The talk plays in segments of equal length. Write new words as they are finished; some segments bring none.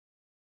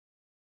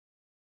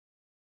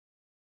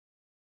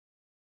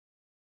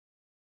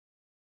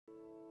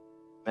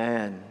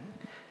Man,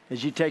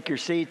 as you take your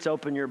seats,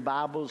 open your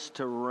Bibles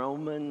to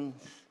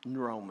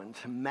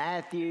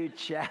Matthew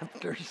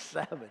chapter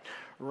 7.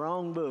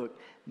 Wrong book.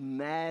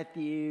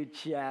 Matthew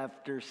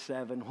chapter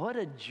 7. What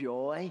a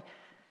joy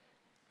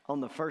on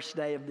the first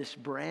day of this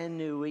brand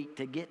new week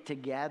to get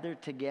together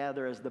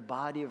as the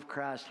body of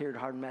Christ here at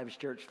Hardin Baptist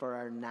Church for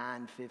our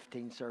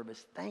 9:15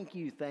 service. Thank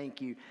you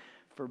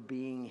for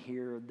being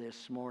here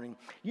this morning.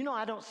 You know,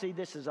 I don't see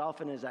this as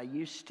often as I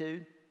used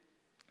to.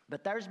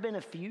 But there's been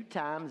a few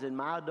times in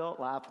my adult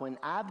life when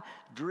I've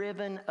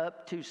driven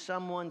up to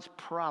someone's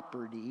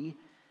property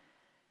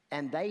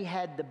and they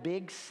had the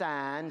big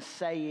sign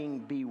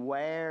saying,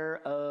 "Beware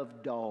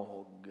of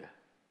dog."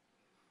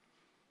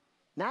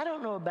 Now, I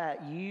don't know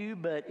about you,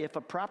 but if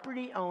a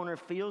property owner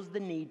feels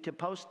the need to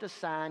post a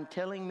sign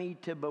telling me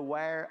to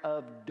beware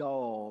of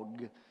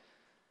dog,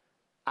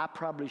 I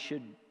probably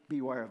should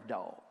beware of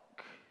dog.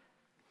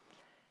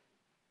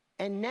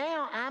 And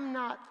now I'm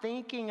not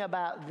thinking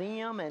about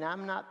them and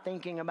I'm not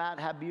thinking about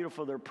how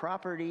beautiful their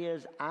property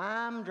is.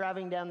 I'm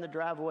driving down the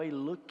driveway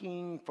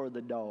looking for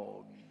the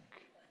dog.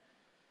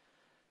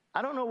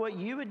 I don't know what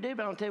you would do,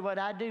 but I'll tell you what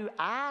I do.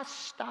 I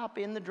stop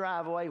in the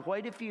driveway,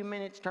 wait a few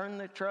minutes, turn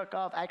the truck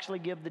off, actually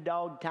give the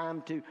dog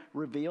time to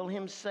reveal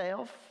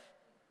himself.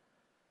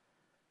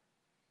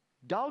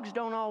 Dogs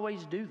don't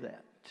always do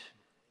that.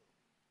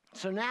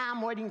 So now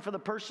I'm waiting for the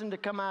person to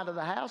come out of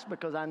the house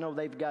because I know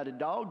they've got a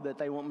dog that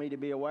they want me to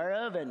be aware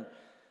of, and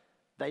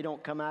they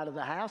don't come out of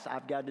the house.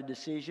 I've got a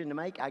decision to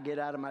make. I get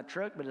out of my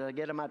truck, but as I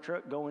get out of my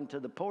truck, going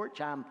to the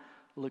porch, I'm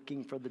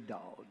looking for the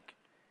dog.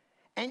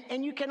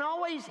 And you can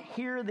always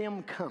hear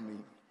them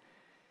coming.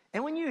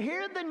 And when you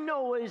hear the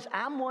noise,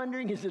 I'm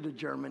wondering, is it a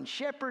German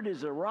Shepherd?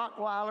 Is it a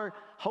Rottweiler?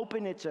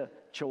 Hoping it's a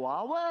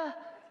Chihuahua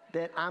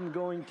that I'm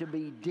going to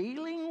be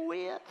dealing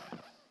with.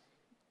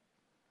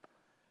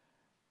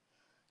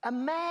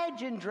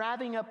 Imagine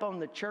driving up on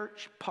the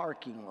church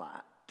parking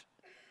lot,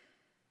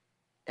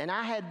 and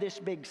I had this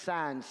big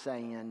sign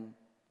saying,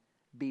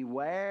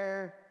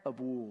 "Beware of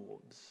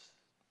wolves."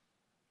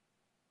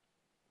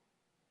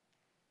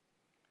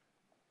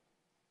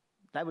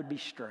 That would be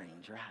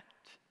strange, right?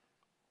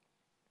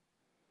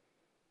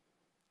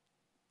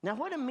 Now,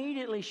 what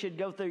immediately should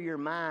go through your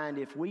mind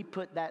if we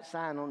put that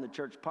sign on the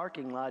church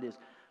parking lot is,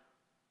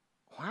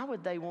 why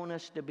would they want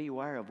us to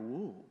beware of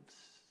wolves?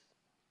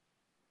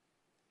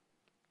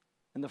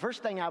 And the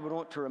first thing I would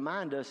want to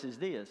remind us is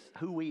this,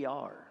 who we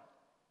are.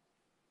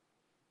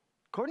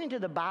 According to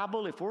the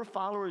Bible, if we're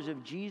followers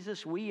of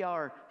Jesus, we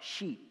are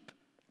sheep.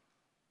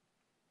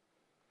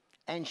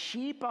 And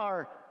sheep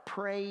are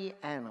prey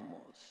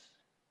animals.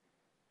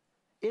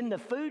 In the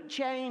food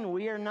chain,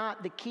 we are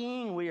not the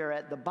king, we are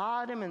at the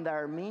bottom, and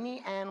there are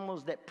many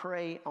animals that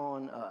prey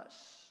on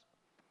us.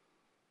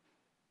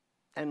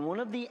 And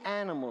one of the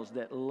animals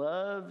that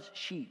loves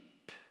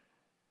sheep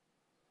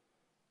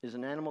is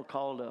an animal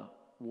called a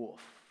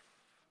wolf.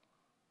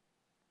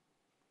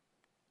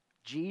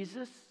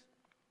 Jesus,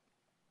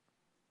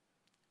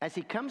 as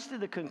he comes to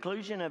the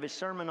conclusion of his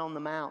Sermon on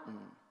the Mountain,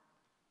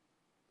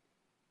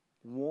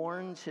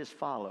 warns his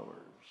followers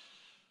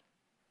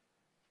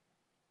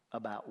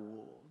about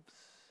wolves.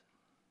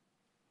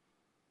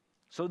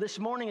 So this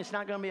morning, it's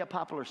not going to be a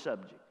popular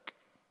subject.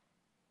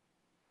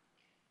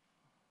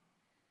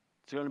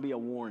 It's going to be a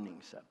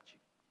warning subject.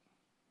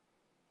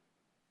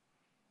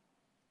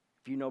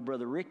 If you know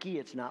Brother Ricky,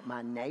 it's not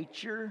my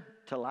nature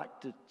to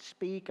like to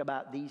speak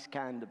about these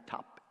kind of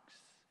topics.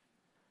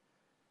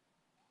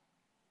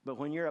 But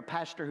when you're a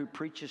pastor who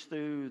preaches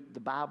through the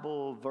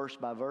Bible verse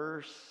by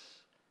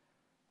verse,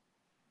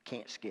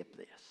 can't skip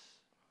this.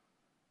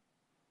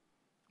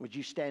 Would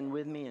you stand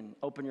with me and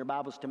open your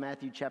Bibles to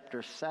Matthew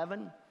chapter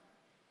 7?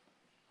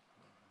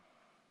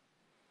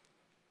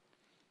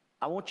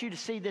 I want you to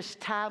see this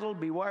title,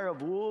 Beware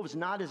of Wolves,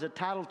 not as a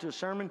title to a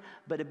sermon,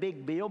 but a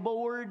big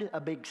billboard,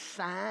 a big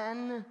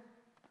sign.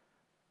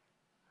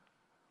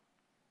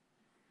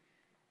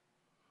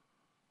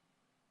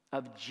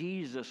 Of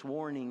Jesus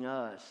warning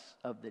us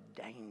of the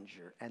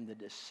danger and the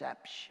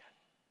deception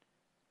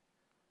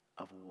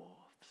of wolves.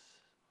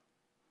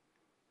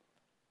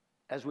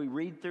 As we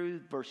read through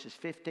verses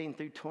 15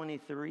 through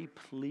 23,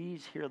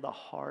 please hear the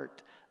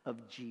heart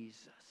of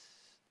Jesus.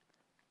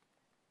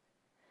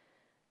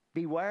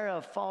 Beware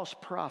of false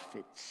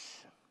prophets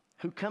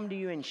who come to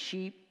you in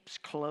sheep's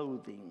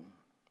clothing,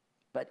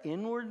 but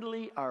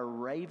inwardly are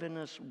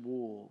ravenous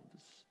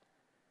wolves.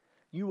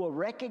 You will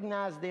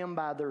recognize them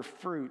by their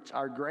fruits.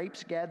 Are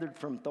grapes gathered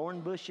from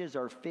thorn bushes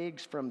or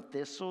figs from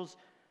thistles?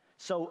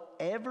 So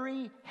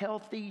every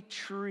healthy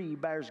tree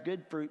bears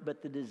good fruit,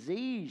 but the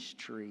diseased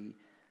tree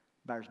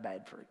bears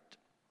bad fruit.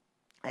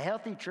 A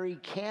healthy tree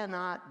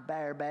cannot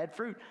bear bad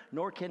fruit,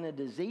 nor can a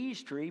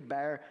diseased tree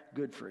bear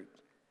good fruit.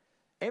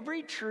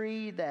 Every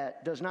tree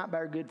that does not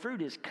bear good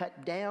fruit is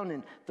cut down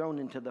and thrown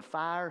into the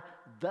fire.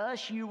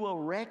 Thus you will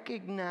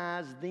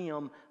recognize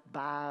them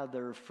by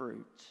their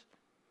fruits.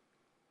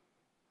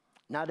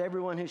 Not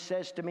everyone who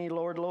says to me,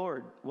 Lord,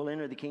 Lord, will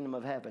enter the kingdom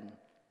of heaven,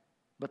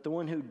 but the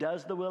one who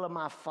does the will of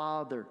my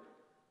Father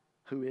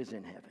who is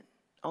in heaven.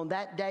 On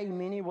that day,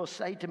 many will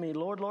say to me,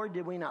 Lord, Lord,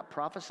 did we not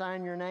prophesy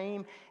in your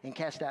name and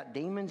cast out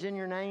demons in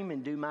your name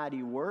and do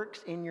mighty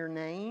works in your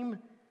name?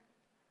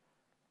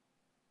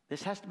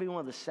 This has to be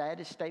one of the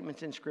saddest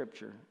statements in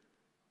Scripture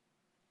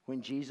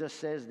when Jesus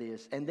says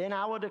this. And then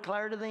I will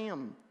declare to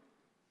them,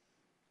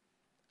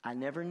 I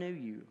never knew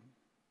you.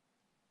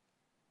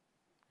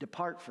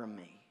 Depart from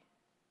me,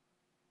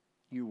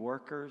 you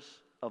workers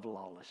of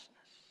lawlessness.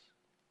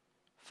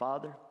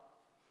 Father,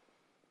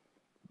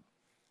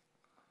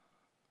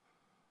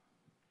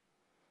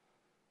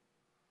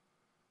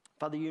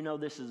 you know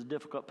this is a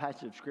difficult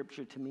passage of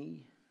Scripture to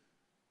me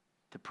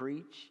to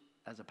preach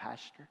as a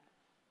pastor.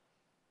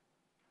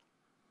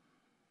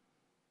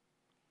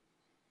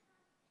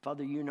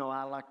 Father, you know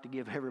I like to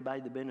give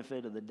everybody the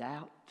benefit of the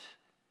doubt.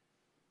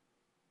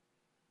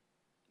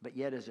 But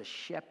yet as a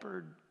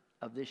shepherd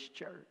of this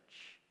church,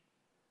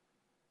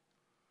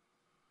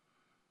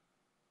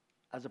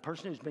 as a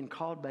person who's been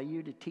called by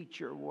you to teach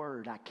your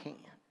word, I can't.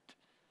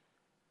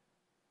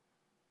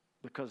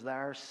 Because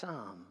there are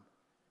some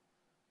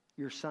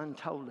your son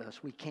told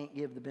us we can't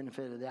give the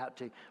benefit of the doubt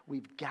to.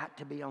 We've got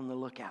to be on the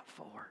lookout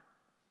for.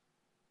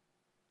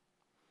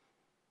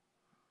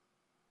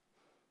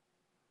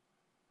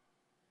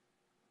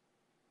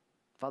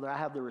 Father, I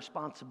have the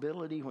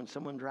responsibility when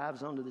someone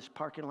drives onto this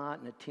parking lot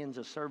and attends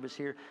a service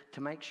here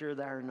to make sure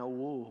there are no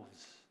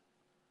wolves.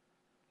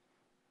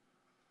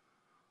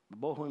 But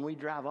boy, when we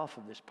drive off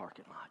of this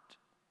parking lot,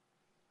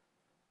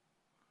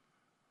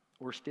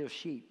 we're still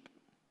sheep.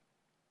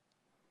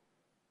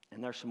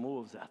 And there's some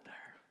wolves out there.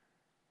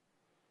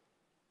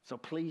 So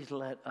please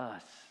let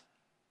us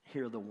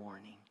hear the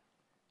warning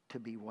to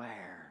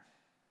beware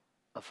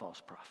of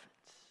false prophets.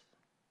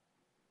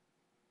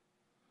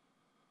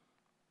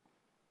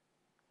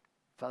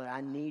 Father,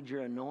 I need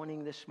your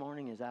anointing this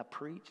morning as I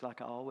preach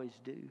like I always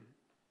do.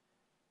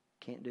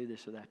 Can't do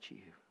this without you.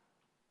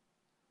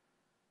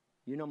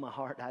 You know my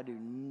heart, I do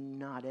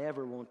not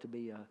ever want to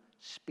be a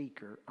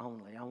speaker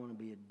only. I want to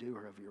be a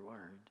doer of your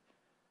word.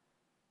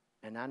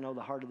 And I know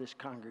the heart of this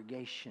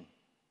congregation.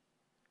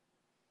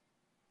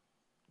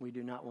 We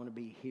do not want to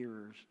be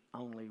hearers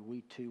only.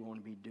 We too want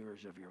to be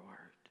doers of your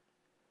word.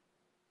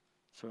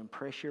 So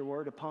impress your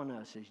word upon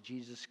us as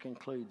Jesus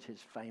concludes his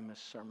famous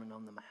Sermon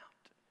on the Mount.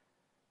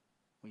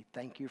 We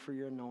thank you for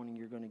your anointing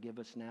you're going to give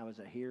us now as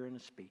a hearer and a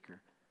speaker.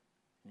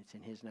 And it's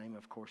in his name,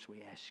 of course,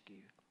 we ask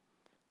you.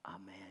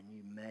 Amen.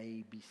 You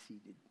may be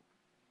seated.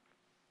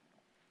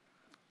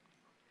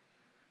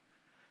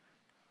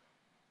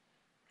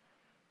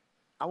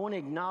 I want to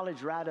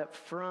acknowledge right up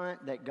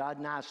front that God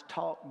and I's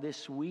talked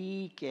this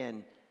week,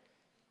 and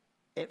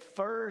at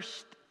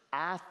first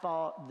I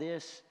thought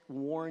this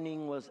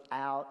warning was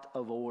out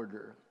of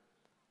order.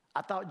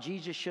 I thought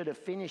Jesus should have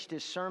finished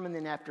his sermon,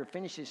 then after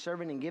finishing his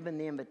sermon and given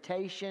the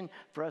invitation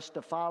for us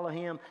to follow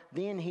him,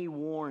 then he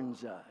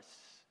warns us.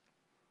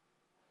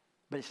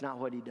 But it's not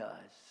what he does.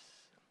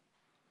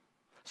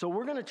 So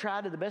we're going to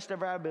try to the best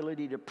of our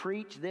ability to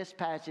preach this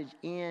passage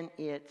in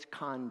its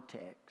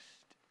context.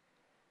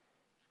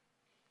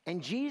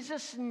 And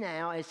Jesus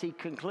now, as he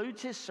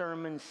concludes his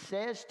sermon,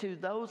 says to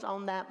those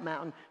on that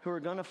mountain who are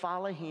going to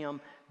follow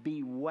him,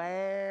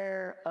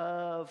 beware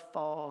of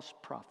false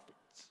prophets.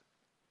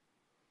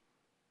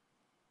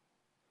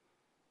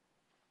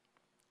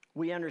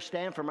 We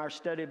understand from our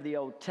study of the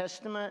Old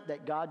Testament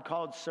that God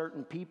called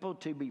certain people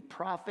to be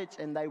prophets,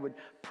 and they would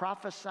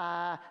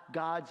prophesy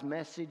God's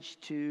message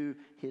to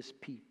his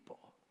people.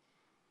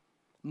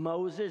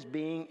 Moses,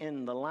 being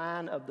in the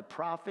line of the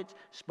prophets,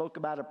 spoke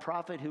about a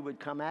prophet who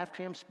would come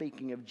after him,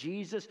 speaking of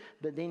Jesus,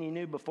 but then he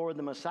knew before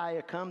the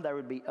Messiah come there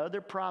would be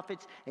other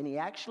prophets, and he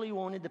actually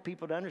wanted the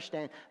people to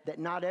understand that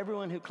not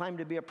everyone who claimed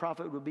to be a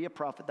prophet would be a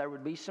prophet. There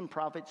would be some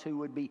prophets who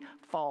would be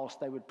false.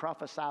 They would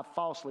prophesy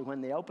falsely. When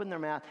they opened their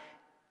mouth,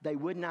 they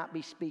would not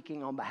be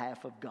speaking on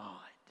behalf of God.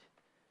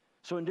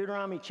 So in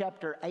Deuteronomy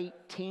chapter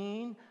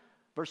 18,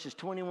 verses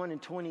 21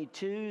 and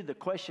 22, the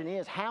question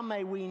is, how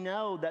may we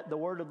know that the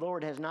word of the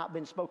Lord has not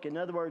been spoken? In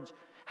other words,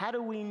 how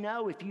do we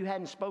know if you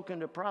hadn't spoken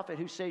to a prophet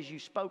who says you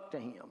spoke to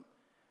him?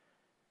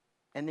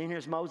 And then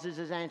here's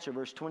Moses' answer,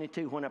 verse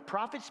 22. When a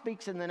prophet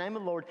speaks in the name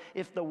of the Lord,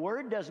 if the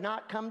word does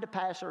not come to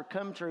pass or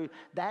come true,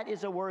 that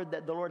is a word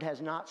that the Lord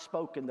has not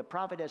spoken. The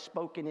prophet has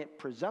spoken it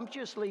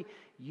presumptuously.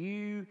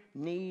 You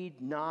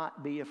need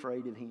not be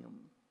afraid of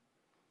him.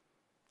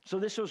 So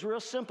this was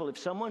real simple. If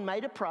someone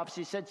made a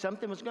prophecy, said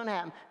something was going to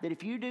happen, that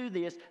if you do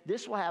this,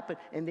 this will happen,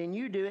 and then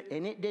you do it,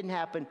 and it didn't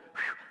happen,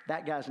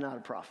 that guy's not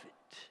a prophet.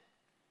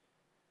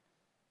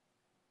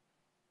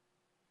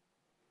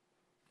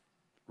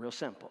 Real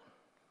simple.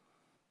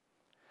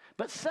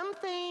 But some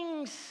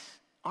things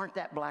aren't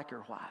that black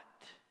or white.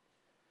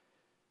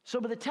 So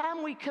by the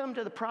time we come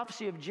to the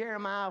prophecy of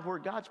Jeremiah, where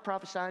God's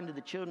prophesying to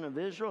the children of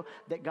Israel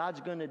that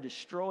God's going to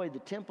destroy the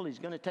temple, he's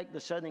going to take the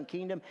southern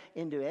kingdom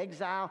into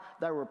exile,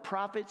 there were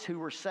prophets who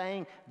were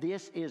saying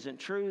this isn't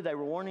true. They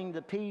were warning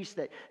the peace,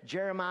 that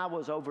Jeremiah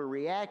was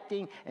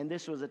overreacting, and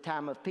this was a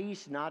time of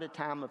peace, not a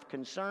time of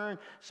concern.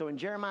 So in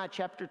Jeremiah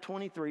chapter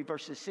 23,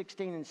 verses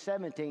 16 and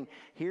 17,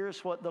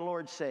 here's what the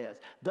Lord says.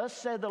 Thus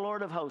said the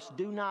Lord of hosts,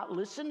 do not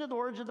listen to the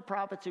words of the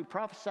prophets who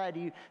prophesy to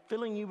you,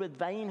 filling you with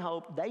vain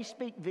hope. They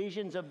speak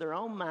visions of their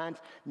own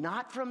minds,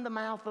 not from the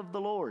mouth of the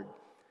Lord.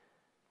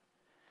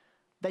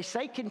 They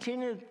say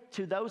continually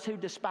to those who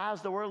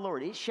despise the word of the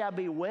Lord, it shall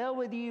be well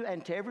with you,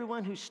 and to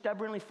everyone who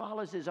stubbornly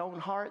follows his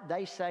own heart,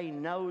 they say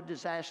no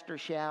disaster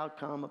shall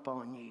come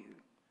upon you.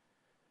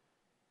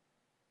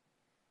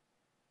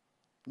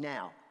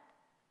 Now,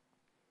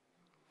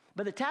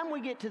 by the time we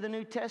get to the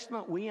New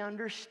Testament, we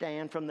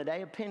understand from the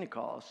day of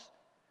Pentecost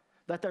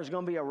that there's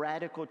going to be a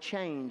radical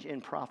change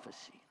in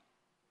prophecy.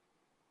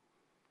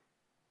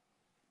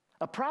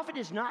 A prophet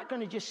is not going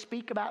to just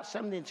speak about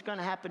something that's going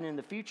to happen in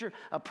the future.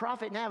 A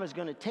prophet now is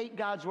going to take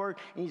God's word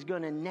and he's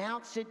going to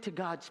announce it to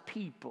God's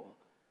people.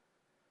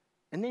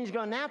 And then he's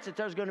going to announce that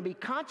there's going to be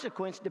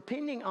consequence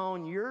depending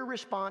on your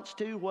response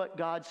to what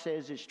God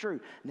says is true.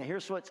 Now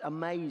here's what's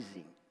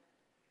amazing.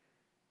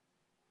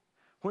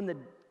 When the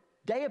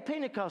day of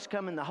Pentecost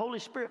came and the Holy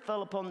Spirit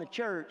fell upon the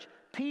church,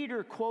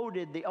 Peter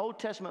quoted the Old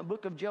Testament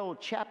book of Joel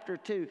chapter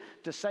 2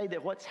 to say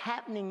that what's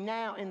happening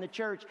now in the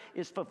church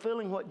is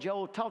fulfilling what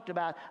Joel talked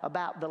about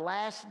the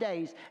last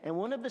days. And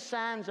one of the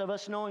signs of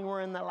us knowing we're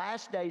in the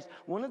last days,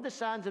 one of the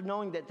signs of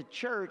knowing that the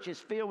church is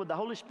filled with the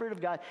Holy Spirit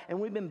of God and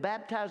we've been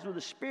baptized with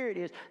the Spirit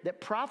is that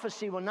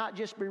prophecy will not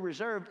just be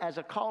reserved as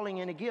a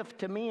calling and a gift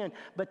to men,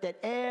 but that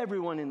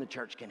everyone in the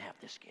church can have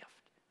this gift.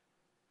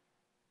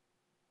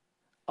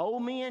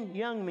 Old men,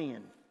 young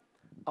men.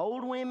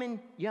 Old women,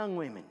 young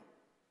women.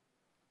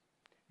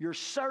 Your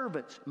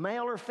servants,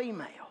 male or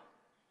female.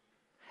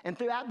 And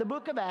throughout the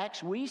book of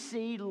Acts, we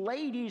see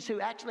ladies who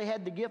actually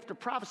had the gift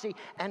of prophecy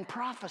and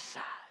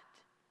prophesied.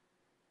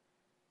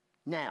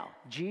 Now,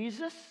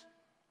 Jesus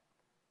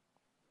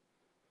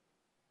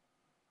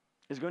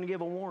is going to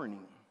give a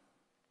warning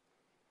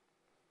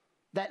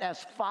that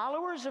as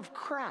followers of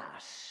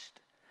Christ,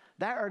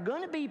 there are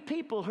going to be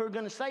people who are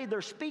going to say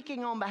they're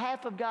speaking on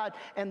behalf of God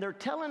and they're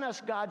telling us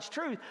God's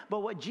truth.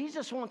 But what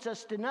Jesus wants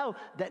us to know,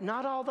 that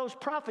not all those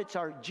prophets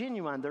are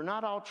genuine. They're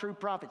not all true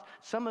prophets.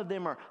 Some of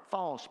them are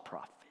false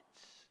prophets.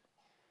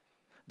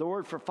 The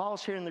word for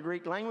false here in the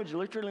Greek language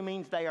literally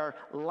means they are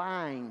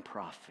lying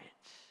prophets.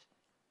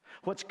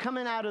 What's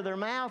coming out of their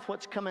mouth,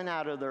 what's coming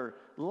out of their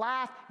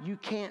life, you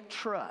can't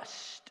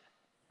trust.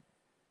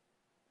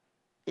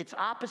 It's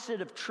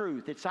opposite of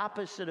truth. It's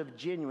opposite of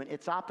genuine.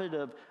 It's opposite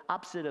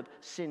of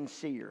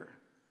sincere.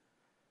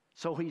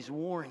 So he's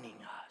warning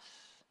us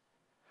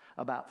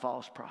about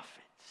false prophets.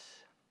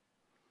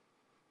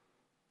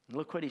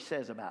 Look what he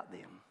says about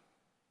them.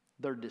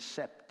 They're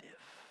deceptive.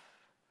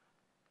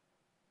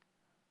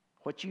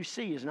 What you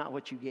see is not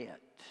what you get.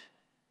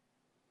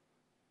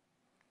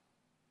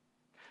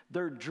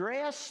 They're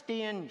dressed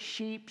in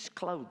sheep's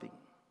clothing.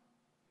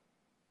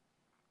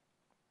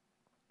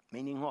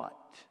 Meaning what?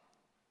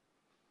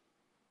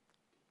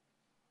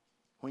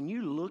 When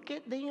you look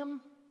at them,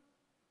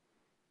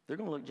 they're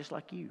going to look just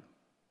like you.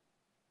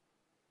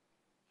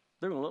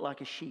 They're going to look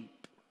like a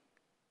sheep.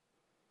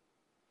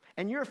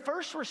 And your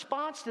first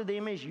response to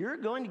them is you're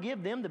going to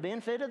give them the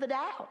benefit of the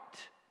doubt.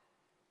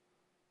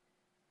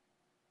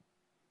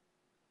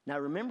 Now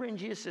remember in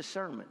Jesus'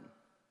 sermon,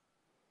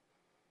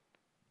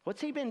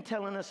 what's he been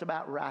telling us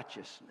about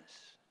righteousness?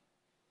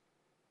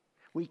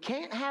 We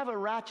can't have a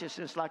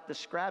righteousness like the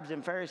scribes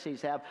and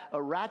Pharisees have,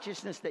 a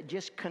righteousness that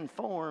just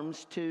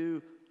conforms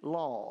to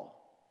law,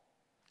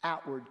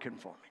 outward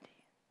conformity.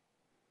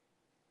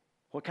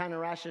 What kind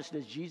of righteousness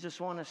does Jesus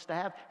want us to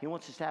have? He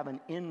wants us to have an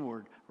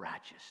inward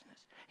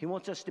righteousness. He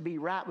wants us to be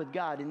right with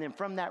God, and then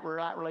from that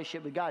right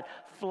relationship with God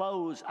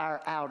flows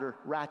our outer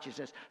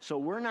righteousness. So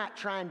we're not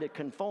trying to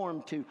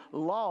conform to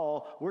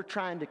law, we're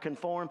trying to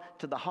conform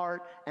to the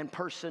heart and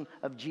person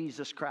of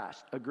Jesus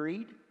Christ.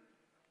 Agreed?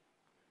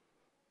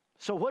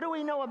 So what do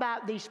we know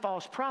about these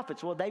false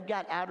prophets? Well, they've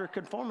got outer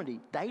conformity.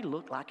 They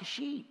look like a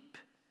sheep.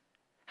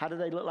 How do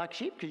they look like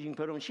sheep? Because you can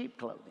put on sheep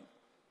clothing.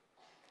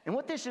 And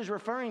what this is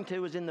referring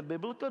to is in the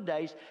biblical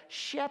days,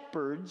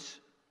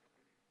 shepherds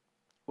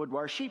would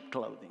wear sheep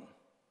clothing.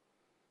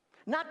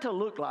 Not to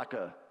look like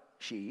a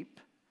sheep,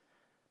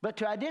 but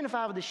to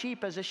identify with the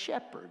sheep as a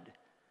shepherd.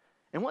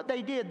 And what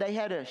they did, they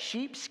had a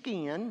sheep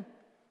skin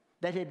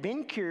that had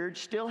been cured,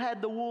 still had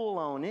the wool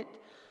on it,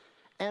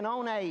 and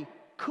on a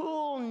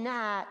cool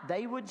night,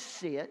 they would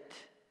sit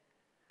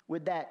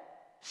with that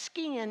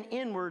skin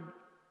inward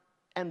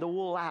and the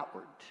wool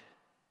outward.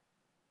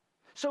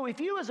 So if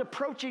you was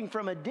approaching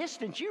from a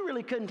distance, you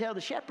really couldn't tell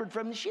the shepherd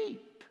from the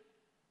sheep.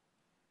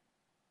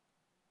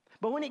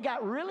 But when it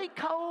got really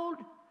cold,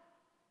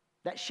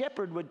 that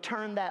shepherd would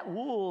turn that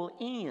wool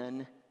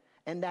in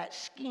and that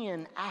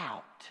skin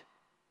out.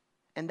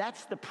 And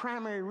that's the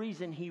primary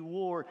reason he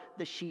wore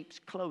the sheep's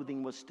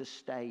clothing, was to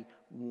stay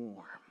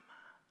warm.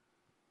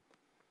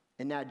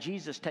 And now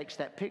Jesus takes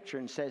that picture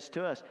and says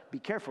to us, be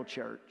careful,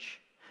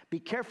 church. Be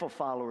careful,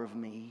 follower of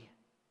me.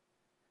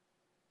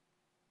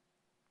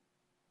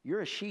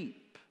 You're a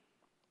sheep.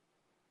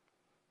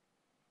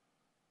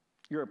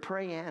 You're a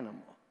prey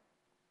animal.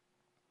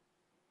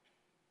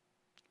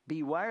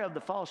 Beware of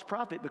the false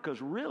prophet,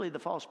 because really the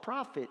false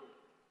prophet,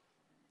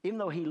 even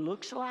though he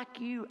looks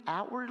like you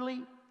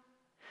outwardly,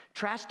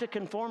 tries to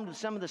conform to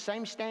some of the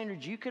same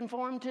standards you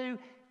conform to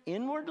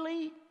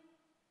inwardly,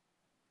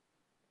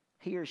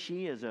 he or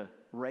she is a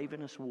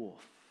ravenous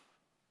wolf.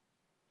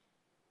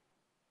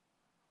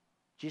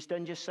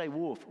 Doesn't just say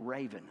wolf,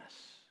 ravenous,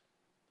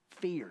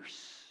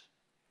 fierce,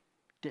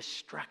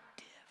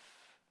 destructive.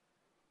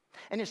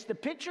 And it's the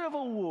picture of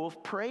a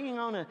wolf preying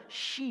on a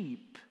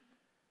sheep,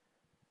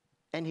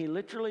 and he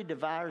literally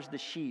devours the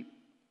sheep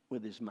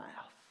with his mouth.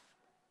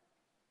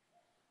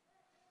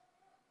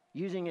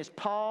 Using his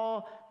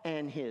paw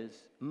and his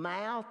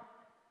mouth,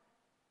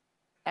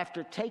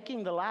 after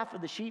taking the life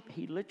of the sheep,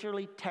 he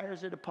literally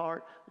tears it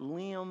apart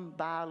limb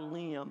by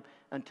limb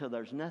until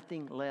there's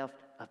nothing left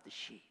of the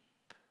sheep.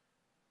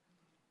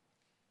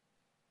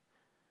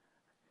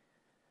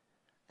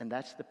 And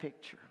that's the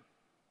picture.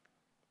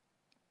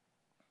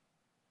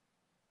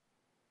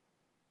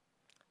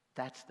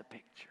 That's the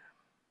picture.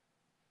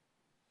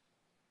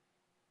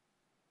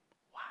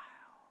 Wow.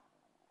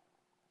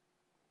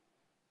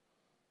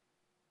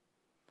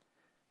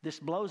 This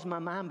blows my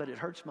mind, but it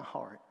hurts my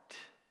heart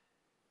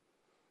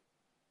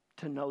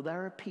to know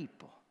there are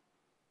people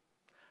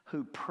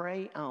who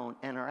prey on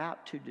and are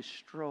out to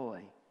destroy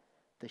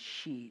the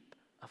sheep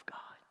of God.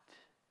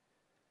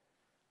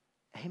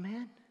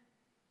 Amen?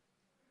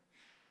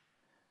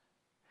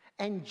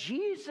 And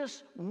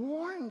Jesus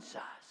warns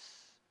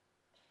us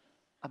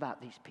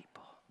about these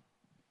people.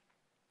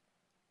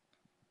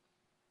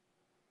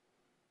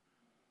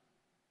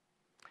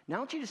 Now I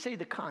want you to see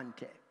the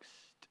context.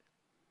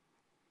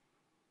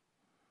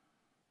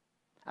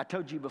 I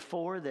told you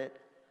before that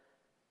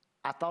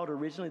I thought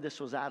originally this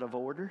was out of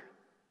order.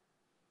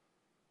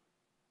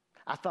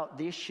 I thought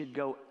this should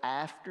go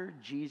after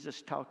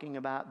Jesus talking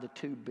about the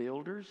two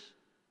builders.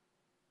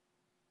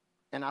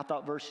 And I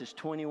thought verses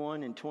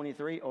 21 and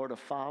 23 ought to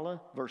follow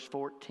verse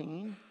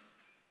 14.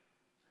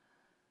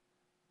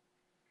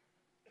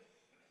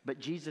 But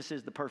Jesus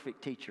is the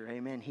perfect teacher,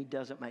 amen. He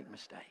doesn't make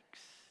mistakes.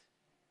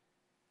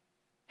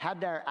 How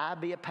dare I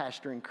be a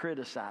pastor and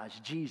criticize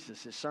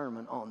Jesus'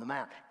 Sermon on the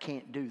Mount?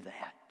 Can't do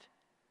that.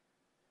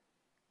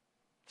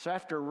 So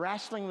after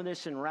wrestling with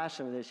this,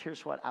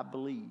 here's what I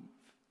believe.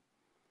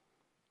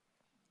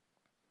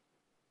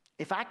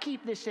 If I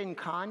keep this in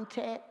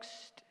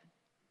context,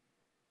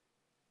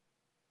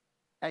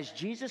 as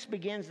Jesus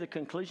begins the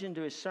conclusion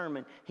to his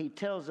sermon, he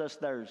tells us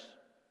there's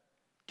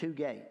two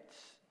gates.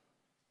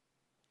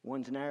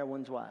 One's narrow,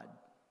 one's wide.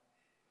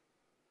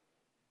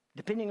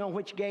 Depending on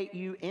which gate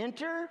you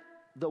enter,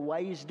 the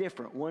way is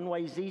different. One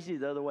way is easy,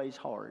 the other way is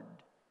hard.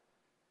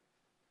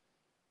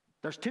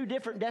 There's two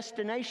different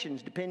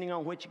destinations depending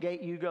on which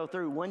gate you go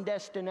through. One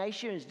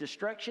destination is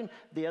destruction.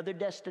 The other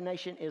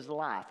destination is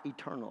life,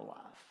 eternal life.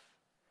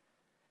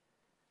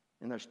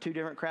 And there's two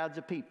different crowds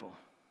of people.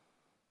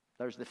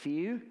 There's the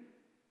few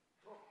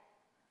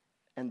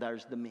and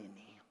there's the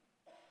many.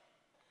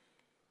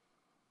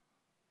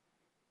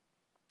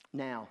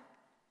 Now,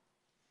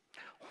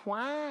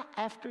 why,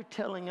 after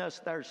telling us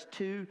there's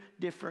two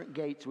different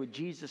gates, would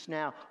Jesus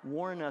now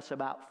warn us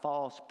about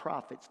false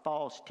prophets,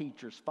 false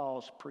teachers,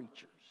 false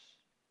preachers?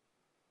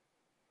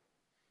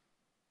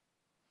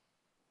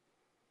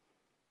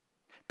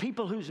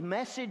 People whose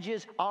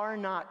messages are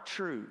not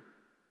true.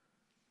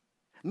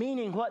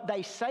 Meaning what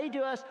they say to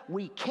us,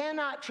 we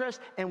cannot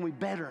trust and we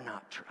better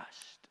not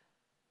trust.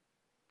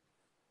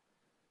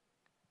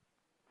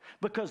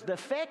 Because the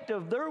effect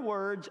of their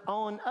words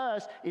on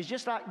us is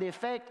just like the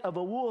effect of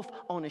a wolf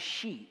on a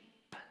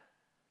sheep.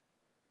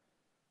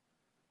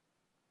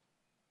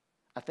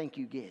 I think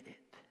you get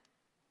it.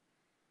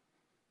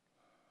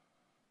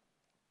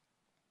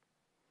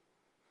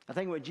 I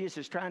think what Jesus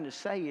is trying to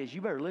say is, you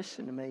better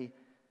listen to me.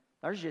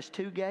 There's just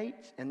two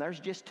gates, and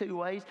there's just two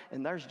ways,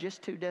 and there's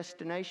just two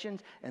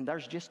destinations, and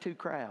there's just two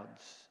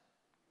crowds.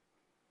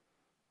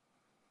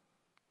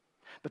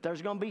 But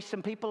there's going to be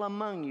some people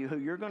among you who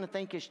you're going to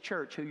think is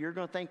church, who you're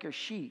going to think are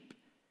sheep,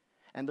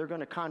 and they're going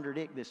to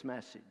contradict this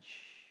message.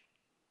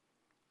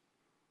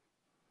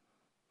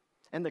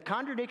 And the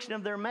contradiction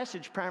of their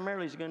message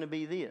primarily is going to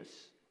be this.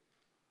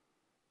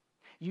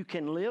 You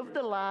can live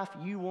the life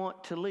you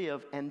want to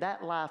live, and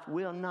that life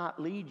will not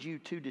lead you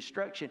to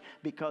destruction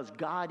because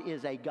God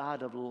is a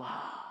God of love.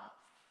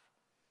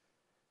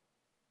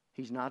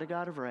 He's not a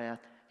God of wrath.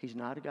 He's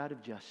not a God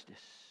of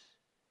justice.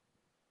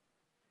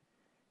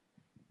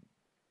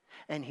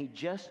 And he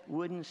just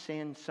wouldn't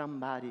send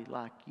somebody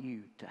like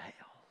you to hell.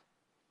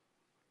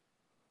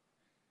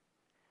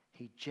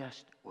 He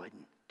just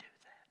wouldn't do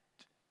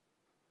that.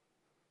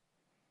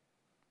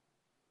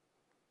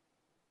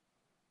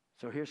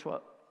 So here's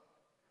what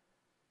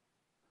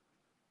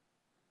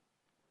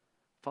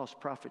false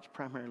prophets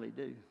primarily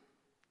do.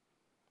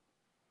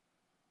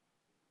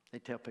 They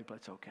tell people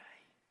it's okay.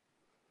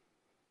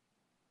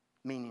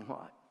 Meaning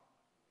what?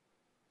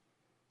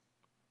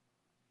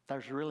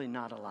 There's really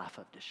not a life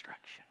of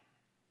destruction.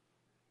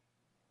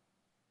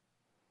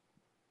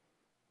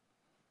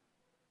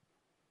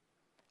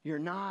 You're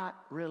not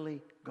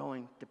really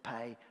going to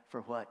pay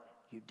for what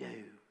you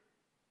do.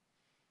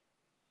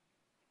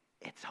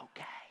 It's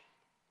okay.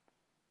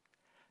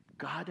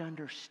 God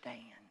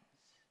understands.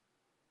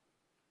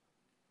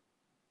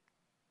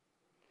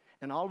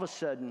 And all of a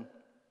sudden,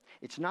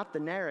 it's not the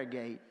narrow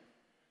gate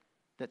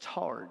that's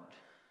hard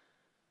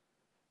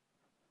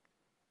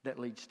that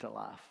leads to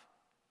life.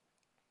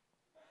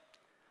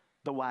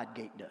 The wide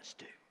gate does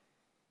too.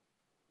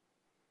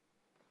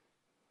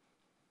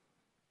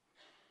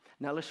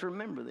 Now let's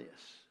remember this.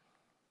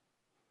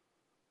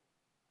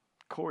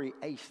 Corey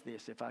aced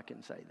this, if I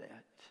can say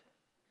that.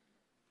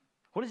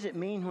 What does it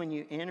mean when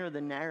you enter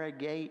the narrow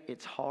gate?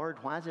 It's hard.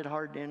 Why is it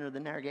hard to enter the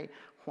narrow gate?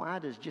 Why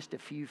does just a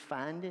few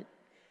find it?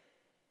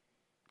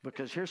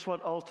 Because here's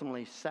what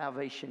ultimately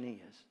salvation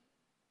is.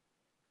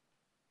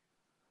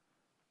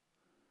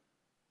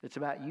 It's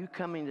about you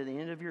coming to the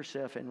end of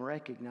yourself and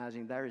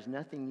recognizing there is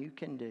nothing you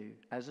can do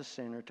as a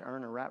sinner to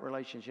earn a right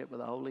relationship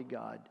with a holy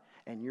God.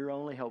 And your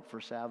only hope for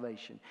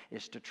salvation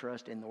is to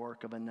trust in the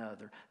work of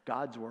another.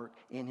 God's work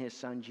in His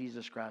Son,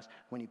 Jesus Christ,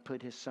 when He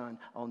put His Son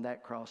on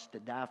that cross to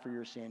die for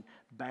your sin,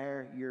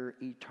 bear your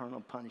eternal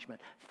punishment,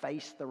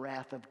 face the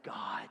wrath of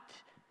God,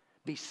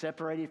 be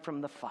separated from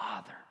the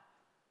Father,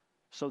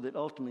 so that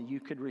ultimately you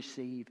could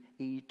receive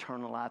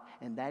eternal life.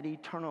 And that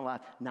eternal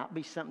life not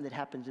be something that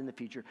happens in the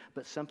future,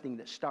 but something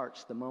that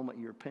starts the moment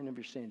you repent of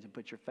your sins and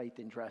put your faith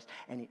in Christ,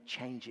 and it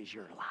changes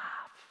your life.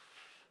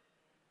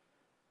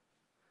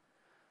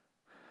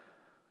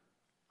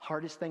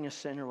 Hardest thing a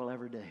sinner will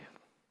ever do.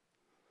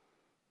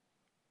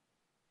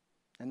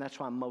 And that's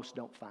why most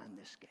don't find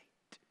this gate.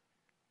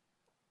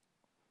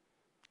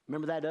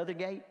 Remember that other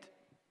gate?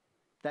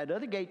 That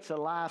other gate's a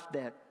life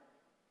that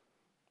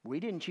we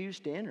didn't choose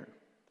to enter.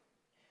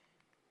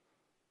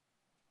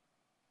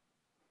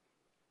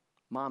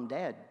 Mom,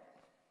 Dad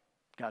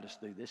got us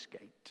through this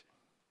gate.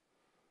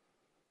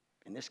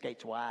 And this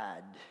gate's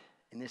wide.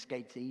 And this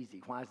gate's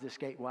easy. Why is this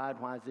gate wide?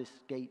 Why is this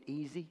gate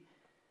easy?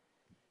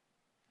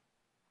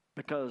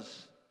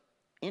 Because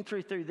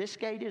entry through this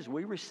gate is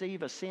we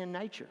receive a sin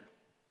nature.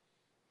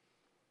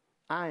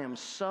 I am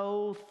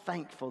so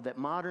thankful that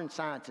modern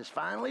science is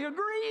finally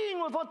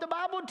agreeing with what the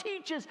Bible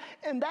teaches,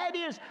 and that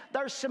is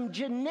there's some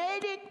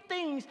genetic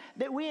things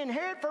that we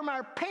inherit from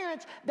our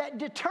parents that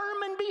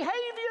determine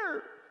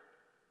behavior.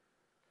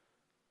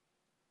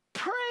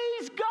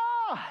 Praise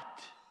God.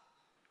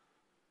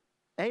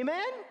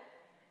 Amen?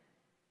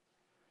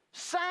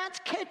 Science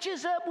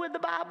catches up with the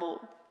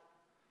Bible.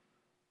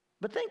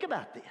 But think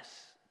about this.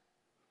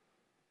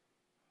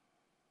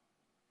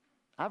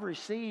 I've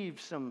received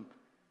some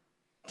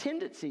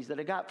tendencies that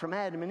I got from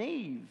Adam and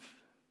Eve.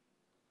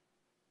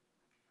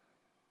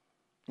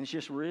 And it's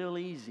just real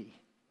easy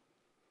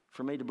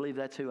for me to believe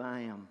that's who I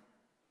am.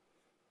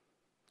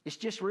 It's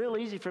just real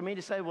easy for me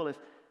to say, well, if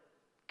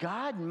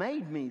God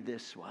made me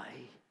this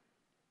way,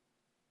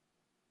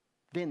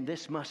 then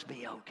this must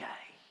be okay.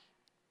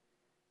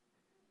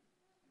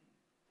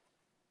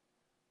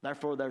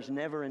 Therefore, there's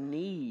never a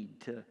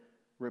need to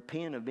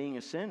repent of being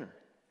a sinner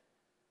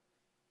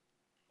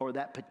or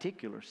that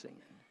particular sin.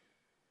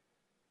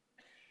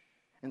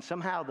 And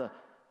somehow the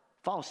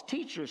false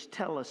teachers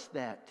tell us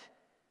that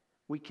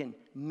we can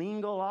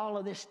mingle all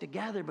of this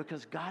together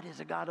because God is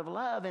a God of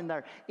love and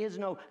there is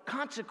no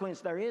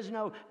consequence, there is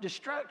no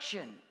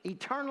destruction,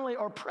 eternally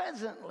or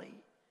presently,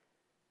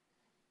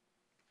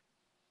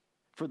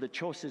 for the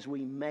choices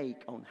we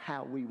make on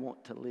how we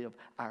want to live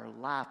our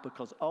life,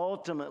 because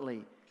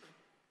ultimately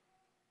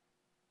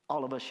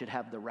all of us should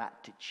have the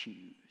right to choose.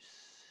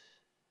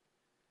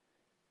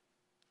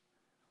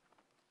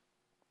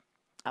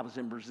 I was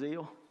in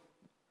Brazil.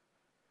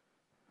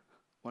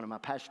 One of my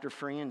pastor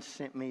friends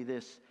sent me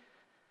this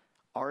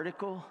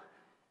article.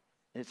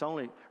 It's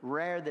only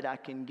rare that I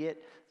can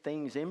get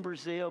things in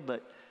Brazil,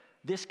 but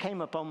this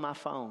came up on my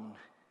phone.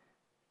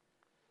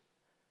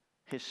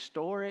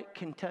 Historic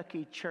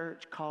Kentucky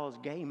church calls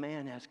gay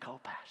man as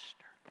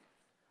co-pastor.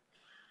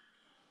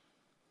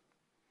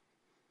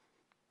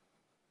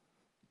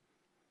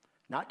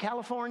 Not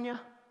California,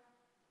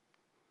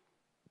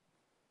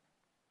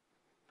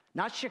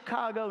 not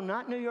Chicago,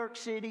 not New York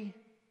City,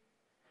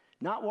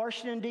 not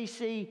Washington,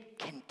 D.C.,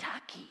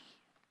 Kentucky.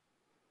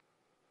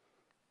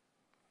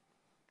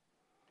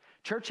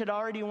 Church had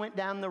already went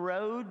down the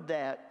road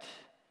that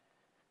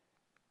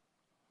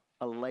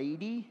a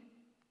lady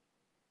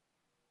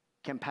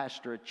can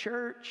pastor a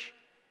church.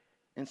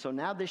 And so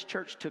now this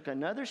church took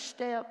another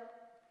step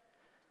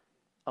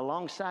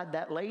alongside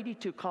that lady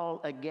to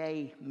call a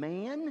gay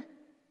man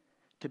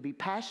to be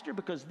pastor,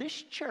 because this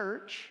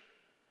church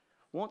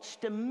wants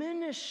to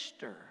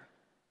minister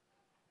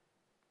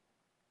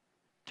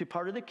to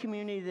part of the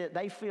community that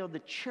they feel the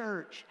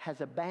church has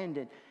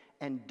abandoned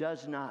and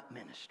does not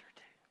minister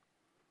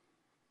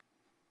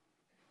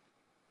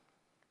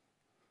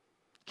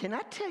Can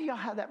I tell y'all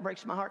how that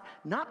breaks my heart?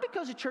 Not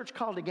because a church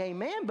called a gay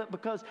man, but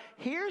because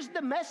here's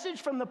the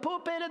message from the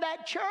pulpit of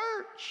that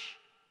church.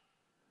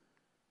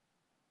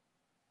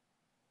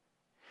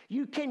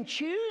 You can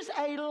choose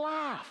a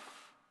life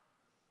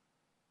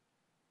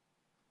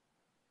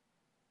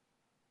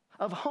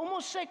of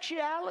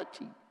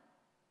homosexuality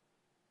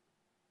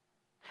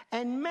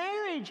and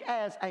marriage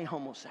as a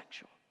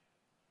homosexual.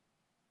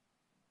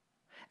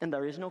 And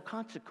there is no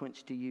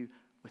consequence to you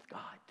with God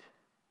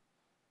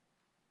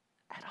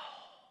at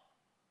all.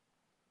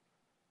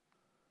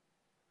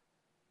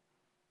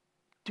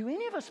 Do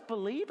any of us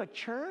believe a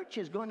church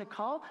is going to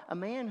call a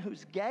man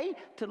who's gay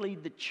to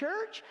lead the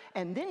church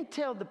and then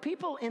tell the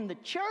people in the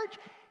church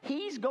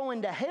he's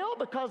going to hell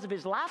because of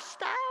his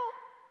lifestyle?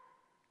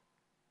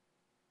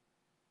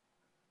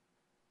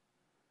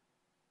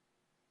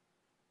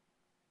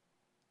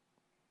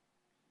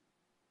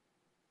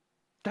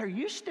 There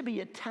used to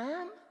be a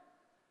time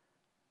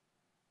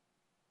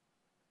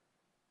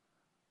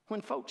when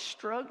folks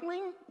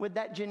struggling with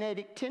that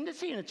genetic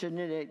tendency, and it's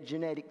a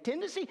genetic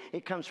tendency,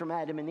 it comes from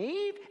Adam and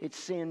Eve, it's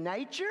sin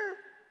nature.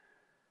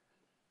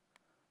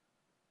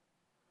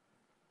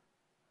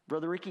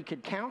 Brother Ricky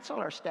could counsel,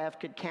 our staff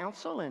could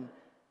counsel, and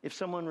if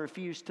someone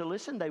refused to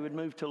listen, they would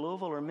move to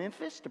Louisville or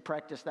Memphis to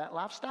practice that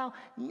lifestyle.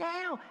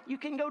 Now you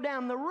can go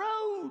down the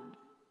road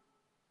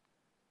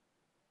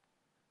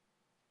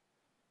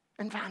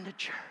and find a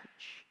church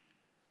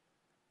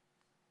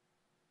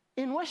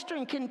in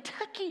Western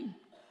Kentucky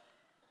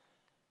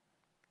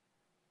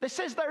that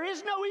says there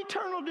is no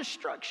eternal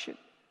destruction.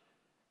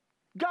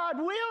 God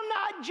will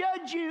not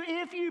judge you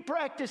if you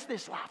practice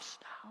this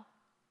lifestyle.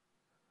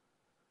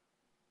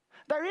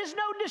 There is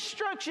no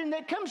destruction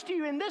that comes to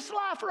you in this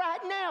life right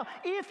now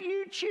if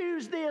you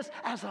choose this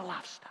as a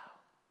lifestyle.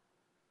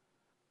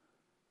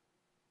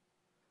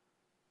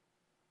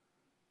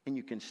 And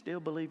you can still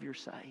believe you're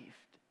saved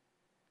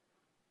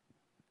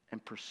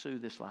and pursue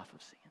this life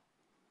of sin.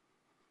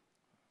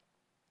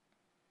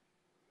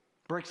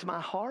 Breaks my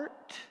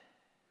heart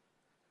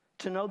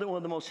to know that one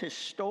of the most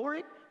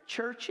historic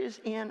churches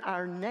in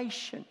our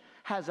nation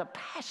has a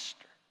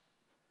pastor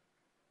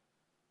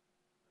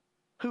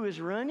who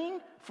is running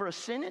for a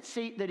Senate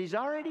seat that he's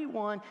already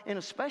won in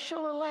a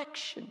special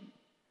election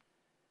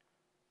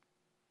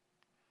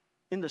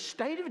in the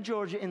state of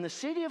Georgia, in the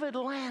city of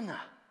Atlanta.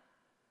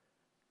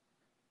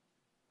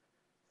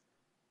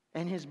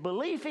 And his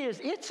belief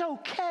is it's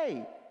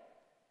okay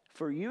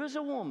for you as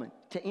a woman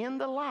to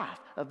end the life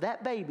of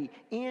that baby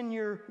in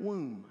your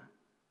womb.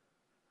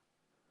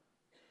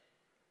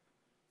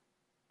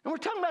 And we're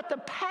talking about the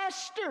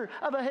pastor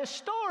of a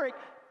historic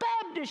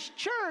Baptist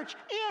church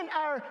in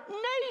our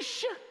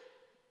nation.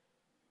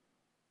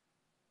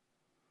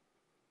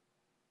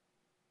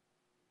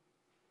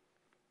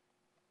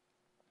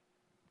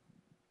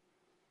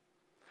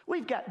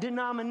 We've got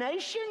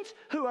denominations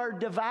who are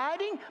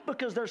dividing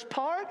because there's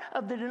part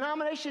of the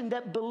denomination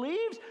that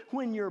believes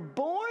when you're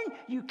born,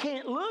 you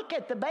can't look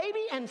at the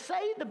baby and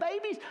say the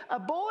baby's a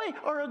boy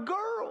or a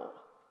girl.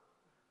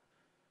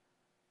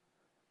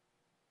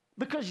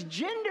 Because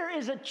gender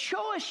is a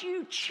choice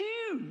you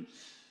choose.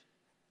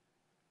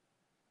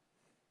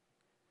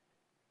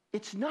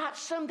 It's not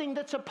something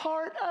that's a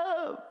part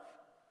of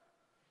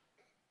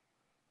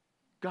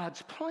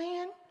God's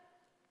plan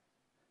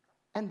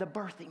and the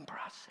birthing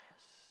process.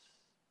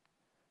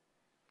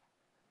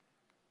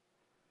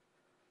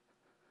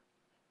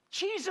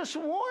 Jesus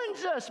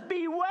warns us,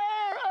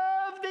 beware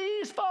of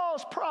these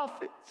false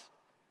prophets.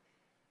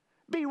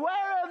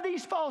 Beware of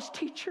these false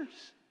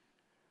teachers.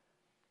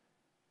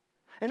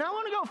 And I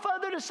want to go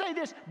further to say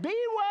this,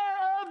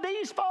 beware of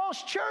these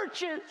false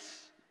churches.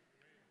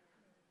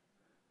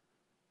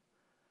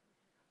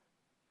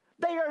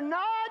 They are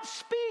not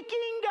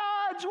speaking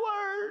God's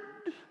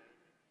word.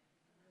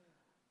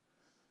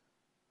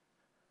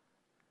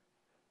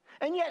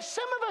 And yet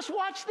some of us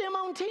watch them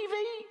on TV.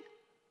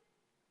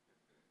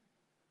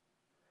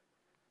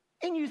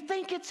 And you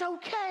think it's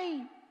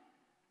okay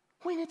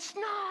when it's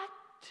not.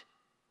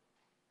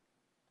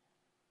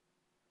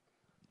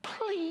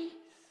 Please.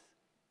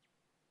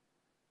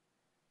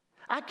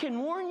 I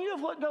can warn you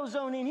of what goes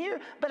on in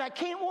here, but I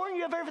can't warn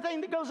you of everything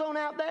that goes on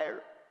out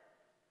there.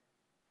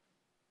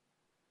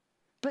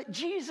 But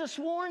Jesus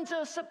warns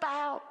us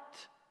about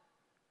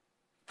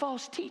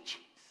false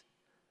teachings,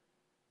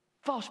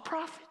 false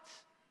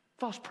prophets,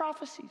 false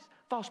prophecies,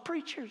 false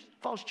preachers,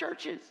 false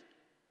churches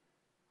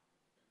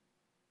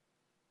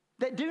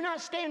that do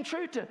not stand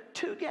true to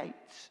two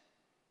gates.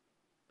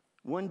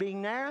 One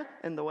being narrow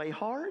and the way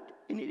hard,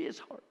 and it is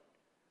hard.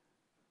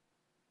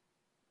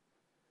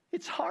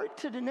 It's hard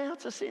to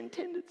denounce a sin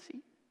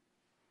tendency.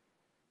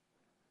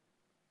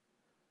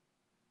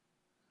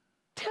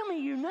 Tell me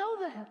you know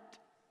that.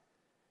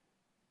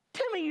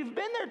 Tell me you've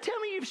been there. Tell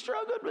me you've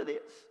struggled with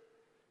this.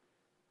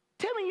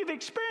 Tell me you've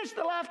experienced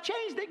the life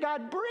change that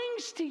God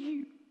brings to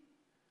you,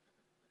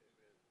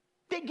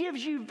 that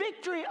gives you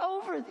victory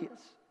over this.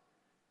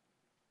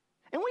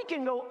 And we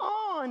can go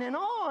on and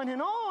on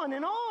and on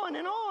and on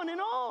and on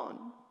and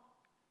on.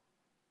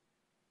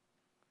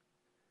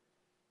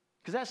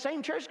 Because that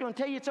same church is going to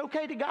tell you it's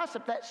okay to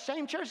gossip. That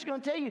same church is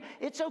going to tell you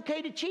it's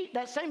okay to cheat.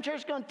 That same church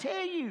is going to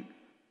tell you.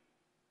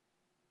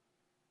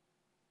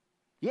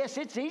 Yes,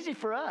 it's easy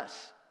for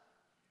us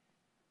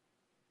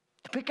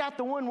to pick out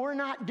the one we're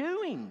not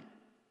doing.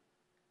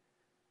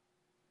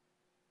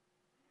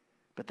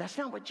 But that's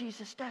not what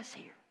Jesus does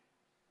here.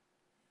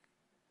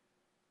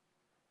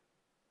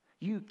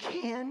 You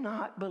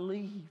cannot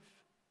believe,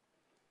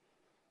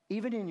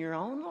 even in your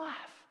own life,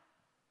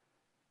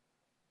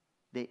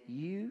 that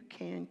you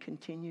can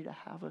continue to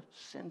have a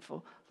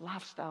sinful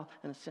lifestyle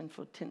and a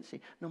sinful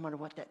tendency, no matter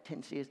what that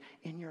tendency is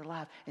in your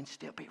life, and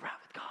still be right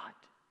with God.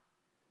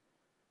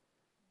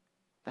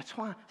 That's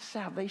why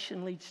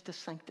salvation leads to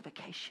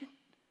sanctification.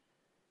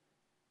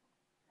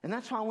 And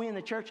that's why we in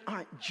the church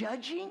aren't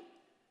judging.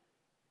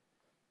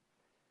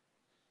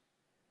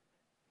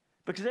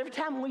 Because every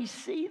time we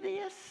see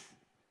this,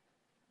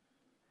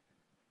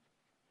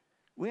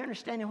 we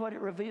understand what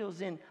it reveals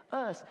in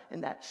us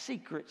and that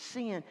secret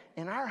sin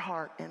in our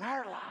heart and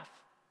our life.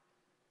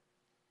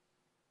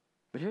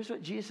 But here's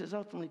what Jesus is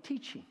ultimately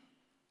teaching.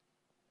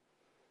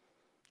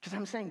 Because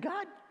I'm saying,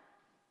 God,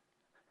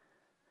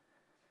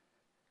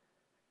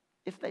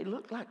 if they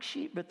look like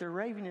sheep but they're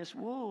ravenous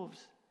wolves,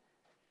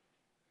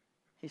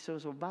 he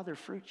says, well, by their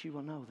fruits you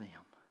will know them.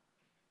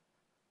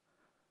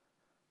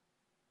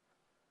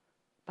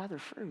 By their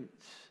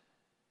fruits.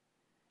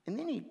 And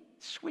then he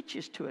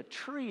switches to a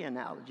tree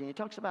analogy. He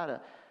talks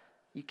about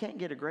you can't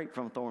get a grape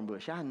from a thorn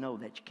bush. I know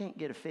that. You can't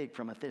get a fig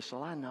from a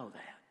thistle. I know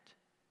that.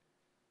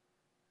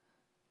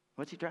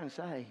 What's he trying to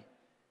say?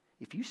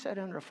 If you sat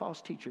under a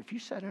false teacher, if you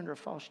sat under a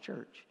false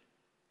church,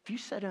 if you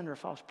sat under a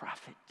false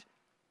prophet,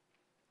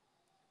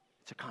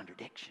 it's a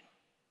contradiction.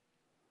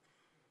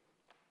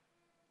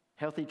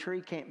 Healthy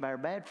tree can't bear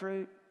bad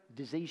fruit.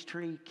 Diseased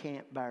tree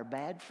can't bear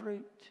bad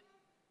fruit.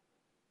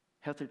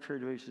 Healthy tree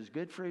produces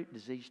good fruit.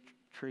 Diseased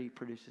tree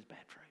produces bad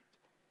fruit.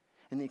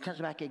 And then he comes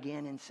back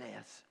again and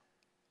says,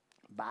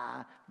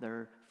 by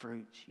their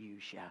fruits you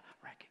shall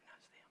recognize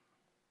them.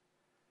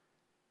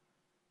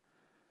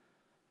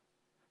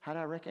 How do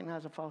I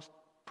recognize a false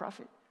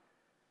prophet?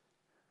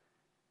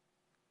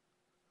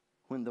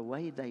 When the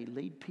way they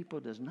lead people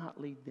does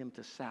not lead them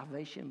to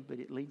salvation, but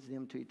it leads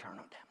them to eternal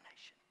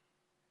damnation.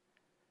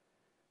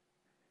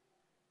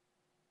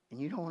 And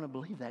you don't want to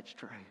believe that's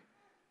true.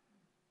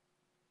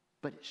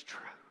 But it's true.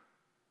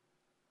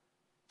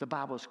 The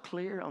Bible is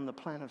clear on the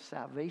plan of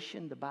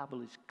salvation. The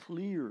Bible is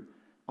clear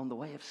on the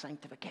way of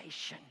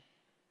sanctification.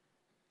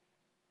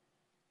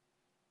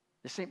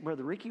 This ain't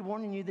Brother Ricky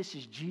warning you. This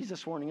is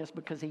Jesus warning us,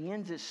 because he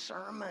ends his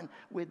sermon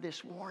with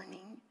this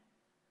warning.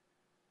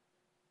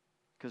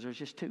 Because there's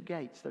just two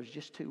gates. There's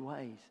just two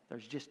ways.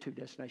 There's just two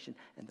destinations.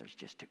 And there's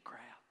just two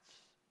crowds.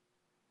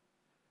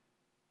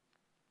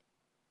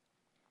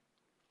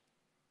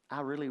 I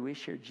really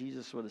wish here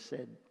Jesus would have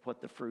said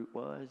what the fruit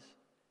was.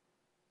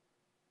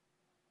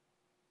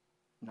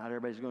 Not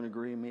everybody's going to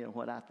agree with me on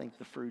what I think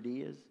the fruit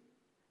is.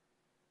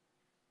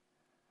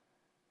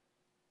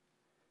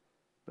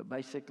 But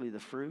basically the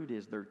fruit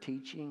is their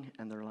teaching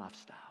and their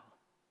lifestyle.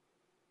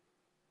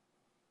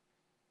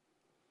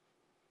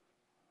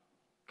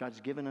 God's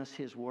given us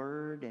his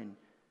word, and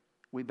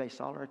we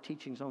base all our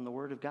teachings on the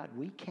word of God.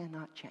 We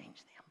cannot change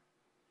them.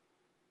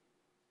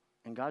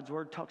 And God's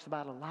word talks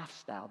about a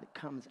lifestyle that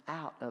comes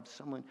out of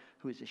someone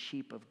who is a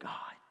sheep of God.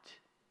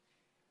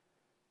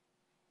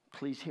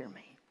 Please hear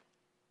me.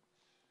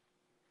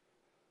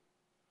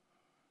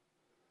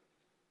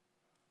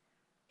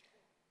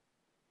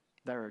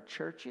 There are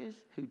churches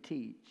who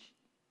teach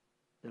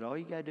that all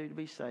you got to do to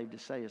be saved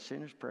is say a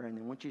sinner's prayer, and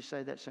then once you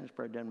say that sinner's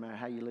prayer, it doesn't matter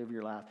how you live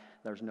your life,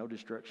 there's no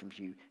destruction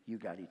for you. You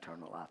got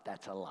eternal life.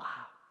 That's a lie.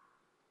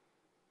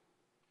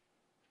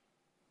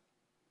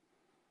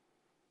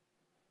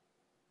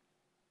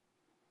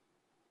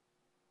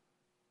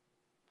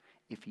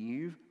 If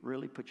you've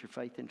really put your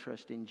faith and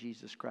trust in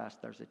Jesus Christ,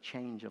 there's a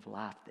change of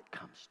life that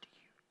comes to you.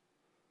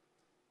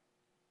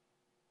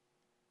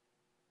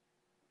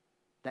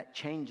 That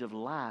change of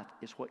life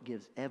is what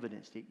gives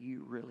evidence that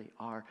you really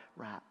are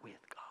right with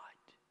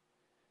God.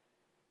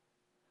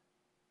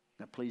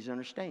 Now, please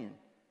understand,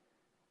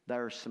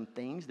 there are some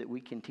things that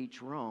we can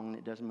teach wrong.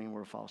 It doesn't mean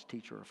we're a false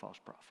teacher or a false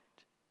prophet.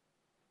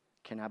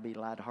 Can I be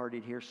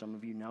lighthearted here? Some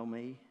of you know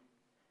me.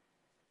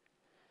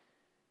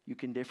 You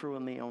can differ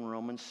with me on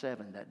Romans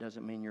 7. That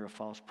doesn't mean you're a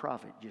false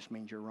prophet. It just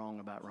means you're wrong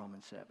about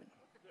Romans 7.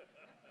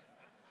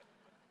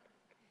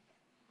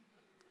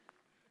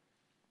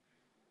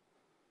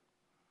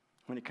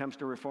 When it comes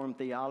to Reformed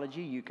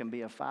theology, you can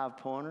be a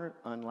 5-pointer,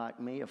 unlike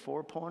me, a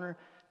 4-pointer.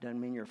 Doesn't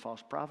mean you're a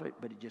false prophet,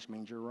 but it just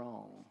means you're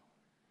wrong.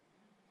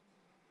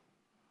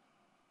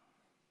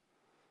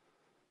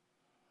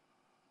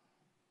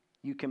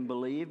 You can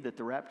believe that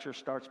the rapture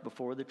starts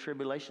before the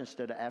tribulation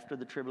instead of after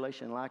the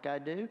tribulation, like I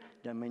do.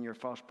 Doesn't mean you're a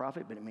false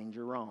prophet, but it means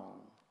you're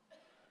wrong.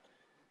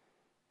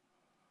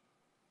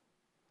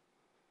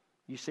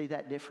 You see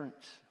that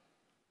difference?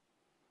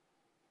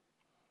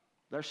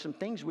 There's some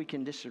things we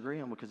can disagree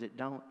on because it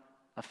don't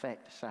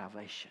affect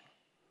salvation.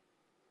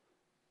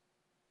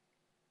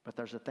 But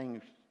there's a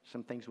thing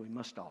some things we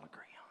must all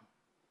agree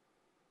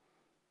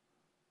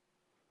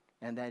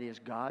on. And that is,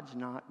 God's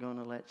not going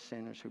to let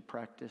sinners who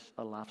practice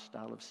a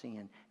lifestyle of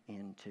sin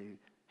into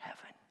heaven.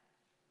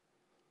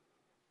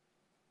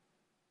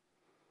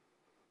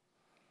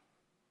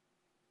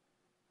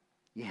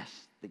 Yes,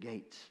 the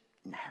gate's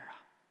narrow.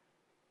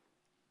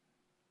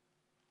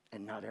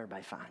 And not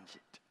everybody finds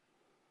it.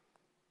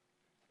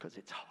 Because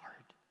it's hard.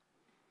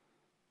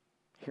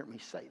 Hear me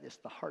say this.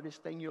 The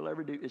hardest thing you'll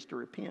ever do is to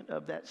repent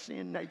of that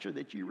sin nature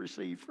that you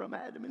received from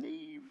Adam and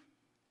Eve.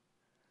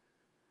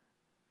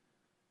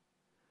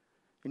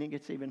 And it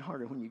gets even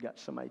harder when you got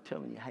somebody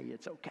telling you, hey,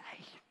 it's okay.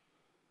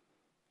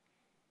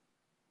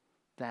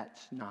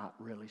 That's not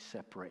really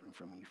separating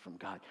from you from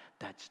God.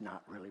 That's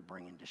not really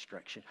bringing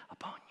destruction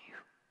upon you.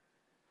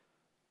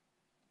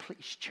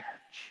 Please,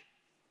 church,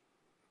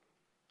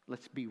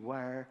 let's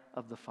beware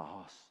of the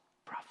false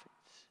prophets.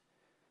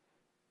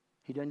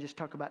 He doesn't just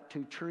talk about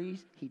two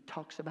trees. He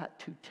talks about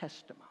two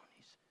testimonies.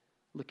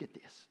 Look at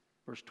this.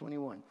 Verse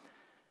 21.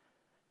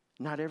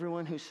 Not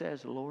everyone who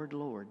says, Lord,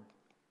 Lord,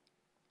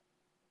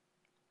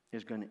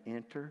 is going to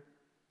enter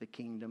the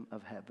kingdom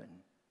of heaven.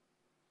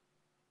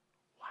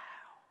 Wow.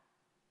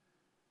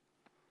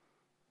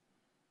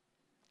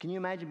 Can you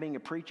imagine being a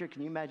preacher?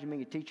 Can you imagine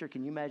being a teacher?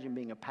 Can you imagine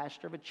being a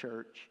pastor of a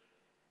church?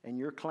 And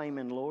you're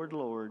claiming, Lord,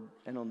 Lord,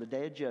 and on the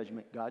day of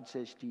judgment, God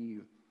says to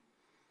you,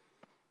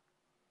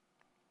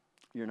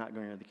 you're not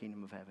going to enter the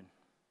kingdom of heaven.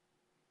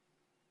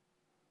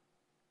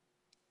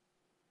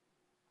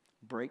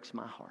 Breaks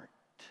my heart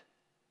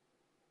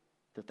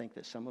to think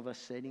that some of us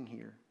sitting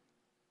here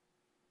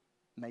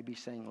may be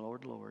saying,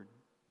 Lord, Lord,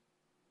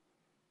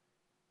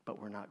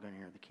 but we're not going to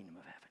enter the kingdom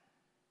of heaven.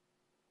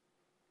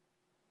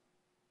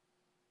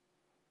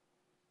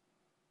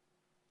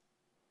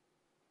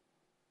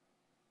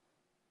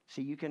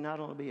 See, you can not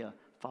only be a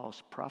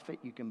false prophet,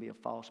 you can be a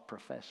false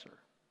professor.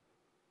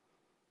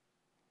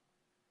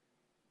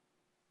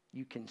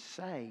 You can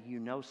say you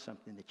know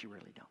something that you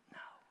really don't know.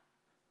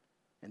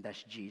 And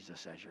that's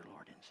Jesus as your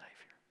Lord and Savior.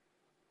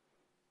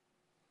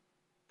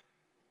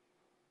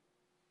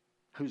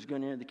 Who's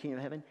going to enter the kingdom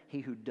of heaven? He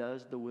who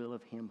does the will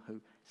of him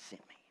who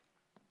sent me.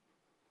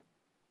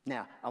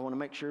 Now, I want to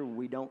make sure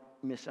we don't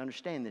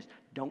misunderstand this.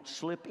 Don't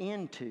slip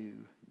into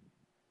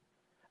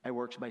a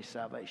works-based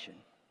salvation.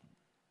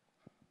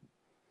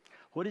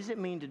 What does it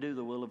mean to do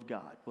the will of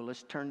God? Well,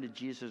 let's turn to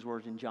Jesus'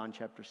 words in John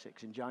chapter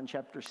 6. In John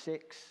chapter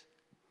 6,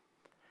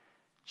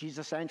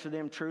 Jesus answered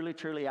them, truly,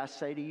 truly, I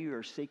say to you, you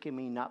are seeking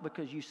me not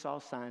because you saw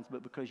signs,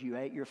 but because you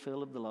ate your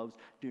fill of the loaves.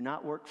 Do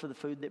not work for the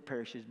food that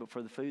perishes, but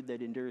for the food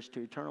that endures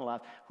to eternal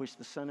life, which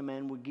the Son of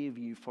Man will give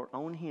you. For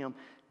on him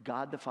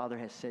God the Father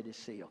has set his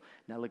seal.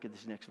 Now look at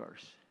this next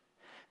verse.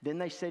 Then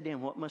they said to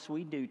him, what must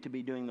we do to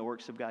be doing the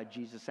works of God?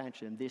 Jesus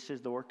answered them, this is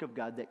the work of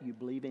God, that you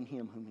believe in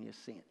him whom he has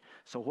sent.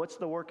 So what's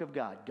the work of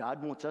God?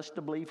 God wants us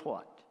to believe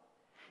what?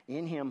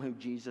 In him whom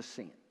Jesus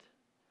sent.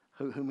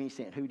 Whom he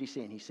sent. Who did he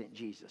send? He sent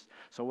Jesus.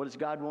 So what does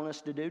God want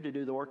us to do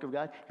the work of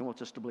God? He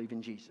wants us to believe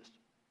in Jesus.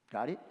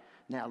 Got it?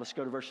 Now let's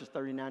go to verses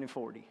 39 and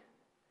 40.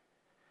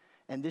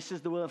 And this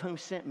is the will of whom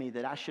sent me,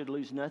 that I should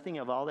lose nothing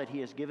of all that he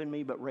has given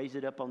me, but raise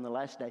it up on the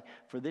last day.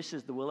 For this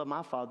is the will of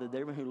my Father, that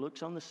everyone who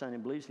looks on the Son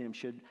and believes in him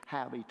should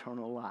have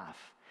eternal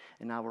life.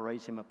 And I will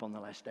raise him up on the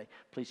last day.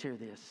 Please hear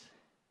this.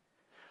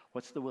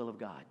 What's the will of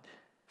God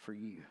for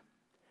you?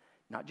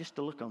 Not just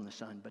to look on the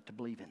Son, but to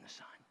believe in the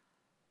Son.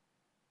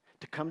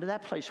 To come to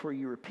that place where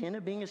you repent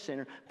of being a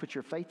sinner, put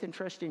your faith and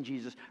trust in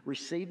Jesus,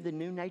 receive the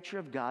new nature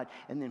of God,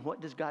 and then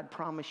what does God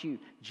promise you?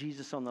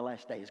 Jesus on the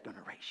last day is going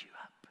to raise you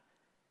up.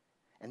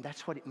 And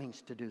that's what it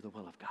means to do the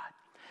will of God.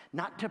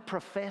 Not to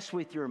profess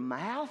with your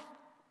mouth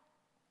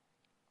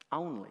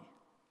only,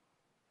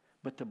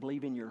 but to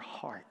believe in your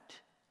heart.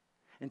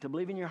 And to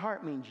believe in your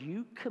heart means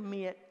you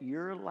commit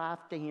your life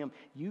to him.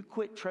 You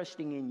quit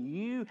trusting in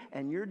you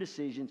and your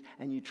decisions,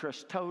 and you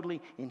trust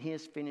totally in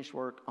his finished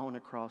work on the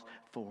cross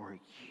for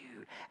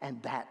you.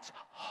 And that's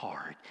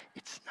hard.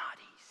 It's not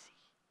easy.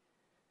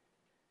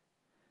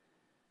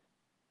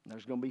 And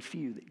there's going to be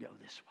few that go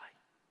this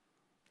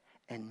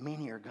way. And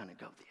many are going to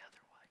go the other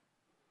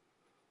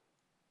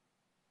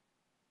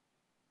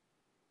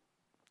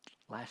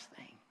way. Last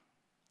thing.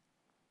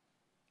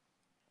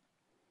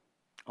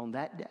 On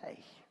that day,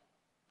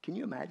 can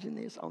you imagine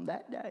this? On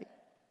that day.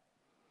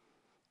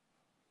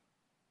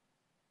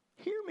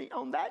 Hear me,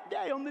 on that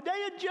day, on the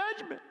day of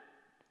judgment.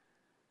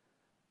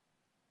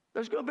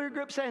 There's going to be a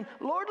group saying,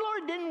 Lord,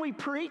 Lord, didn't we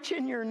preach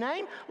in your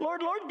name?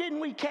 Lord, Lord, didn't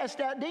we cast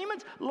out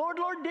demons? Lord,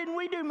 Lord, didn't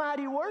we do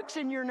mighty works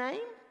in your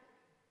name?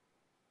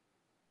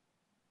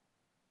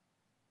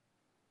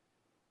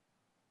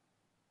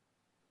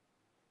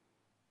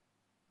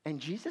 And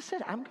Jesus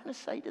said, I'm going to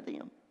say to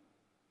them,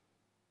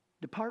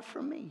 depart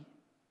from me,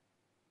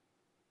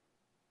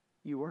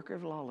 you worker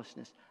of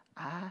lawlessness.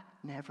 I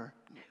never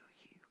knew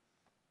you.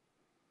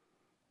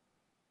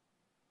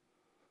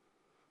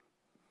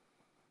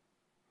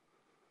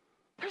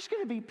 There's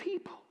going to be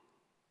people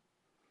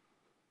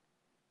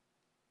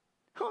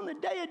who on the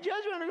day of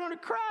judgment are going to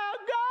cry,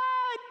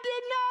 God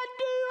did not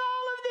do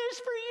all of this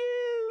for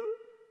you.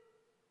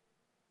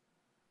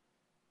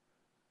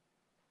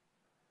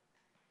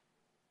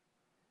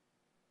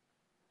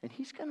 And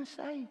he's going to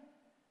say,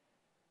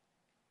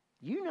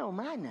 you know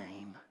my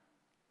name,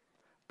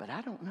 but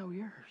I don't know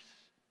yours.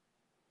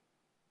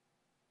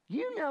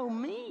 You know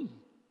me,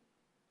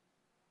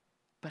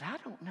 but I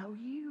don't know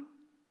you.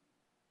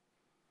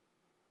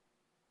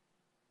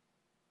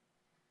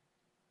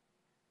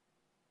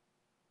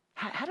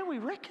 How do we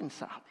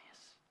reconcile this?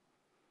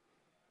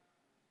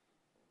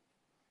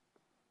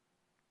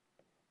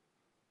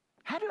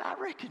 How do I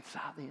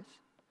reconcile this?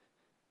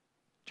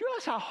 Do you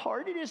realize how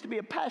hard it is to be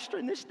a pastor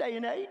in this day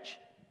and age?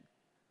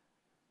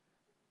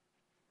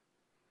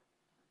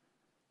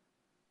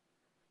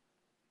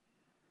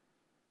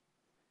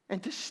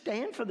 And to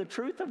stand for the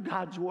truth of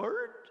God's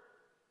word?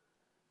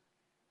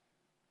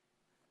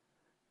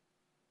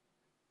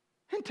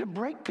 And to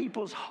break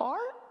people's heart?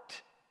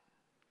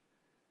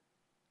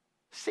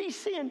 See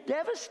sin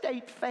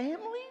devastate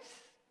families?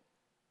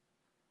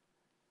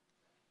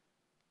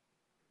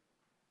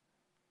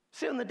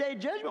 See, on the day of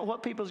judgment,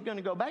 what people's going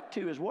to go back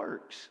to is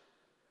works.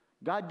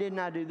 God did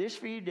not do this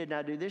for you, did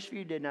not do this for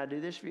you, did not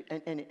do this for you.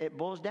 And it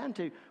boils down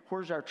to,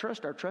 where's our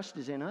trust? Our trust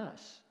is in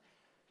us.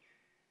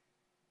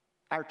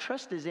 Our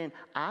trust is in,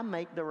 I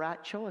make the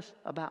right choice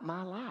about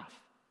my life.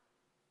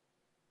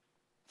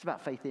 It's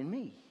about faith in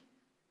me.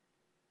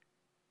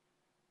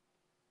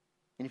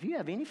 And if you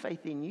have any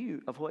faith in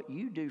you of what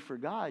you do for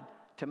God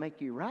to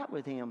make you right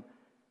with Him,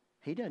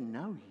 He doesn't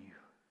know you.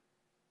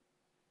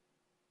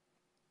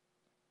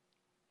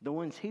 The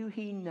ones who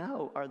He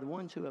knows are the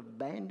ones who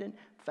abandon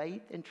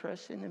faith and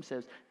trust in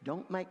themselves.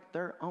 Don't make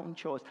their own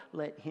choice.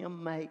 Let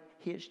Him make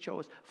His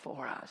choice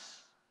for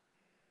us.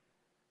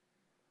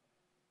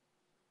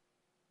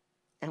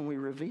 And we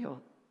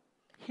reveal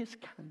His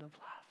kind of love,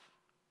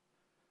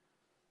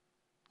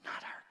 not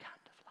our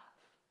kind of love.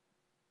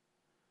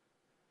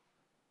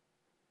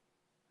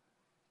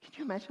 Can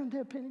you imagine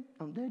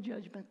on the day of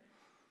judgment?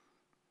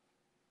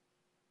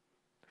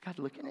 God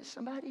looking at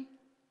somebody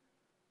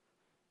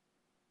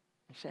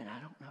and saying, I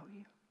don't know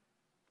you.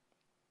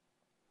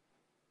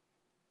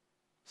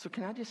 So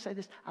can I just say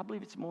this? I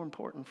believe it's more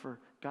important for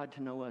God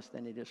to know us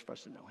than it is for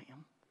us to know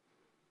Him.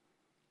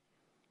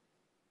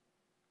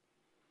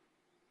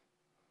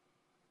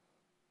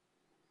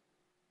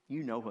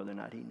 You know whether or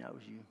not He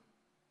knows you.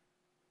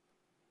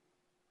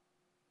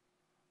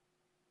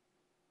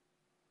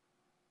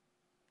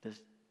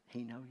 Does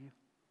He know you?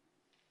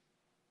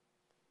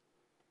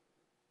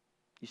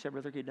 You said,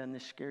 Brother, doesn't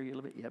this scare you a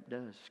little bit? Yep, it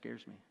does. It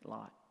scares me a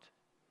lot.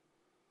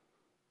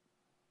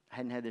 I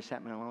hadn't had this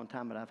happen in a long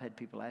time, but I've had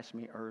people ask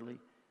me early,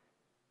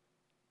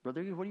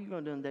 Brother, what are you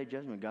going to do on the day of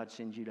judgment? God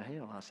sends you to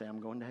hell. I say,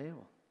 I'm going to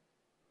hell.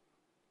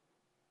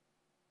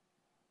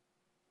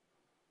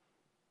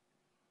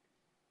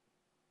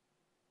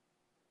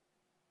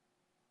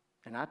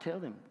 And I tell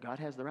them, God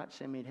has the right to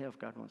send me to hell if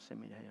God wants to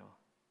send me to hell.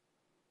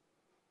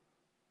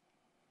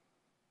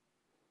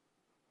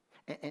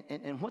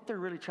 And what they're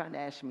really trying to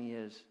ask me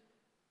is,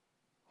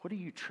 what are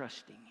you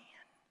trusting in?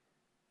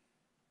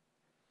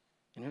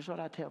 And here's what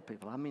I tell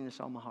people. I mean this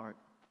all my heart.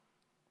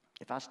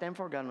 If I stand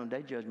before God on the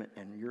day of judgment,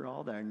 and you're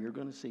all there and you're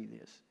going to see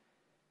this,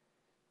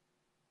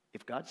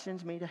 if God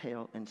sends me to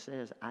hell and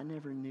says, I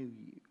never knew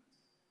you,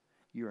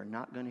 you are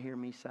not going to hear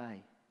me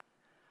say,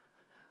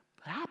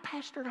 but I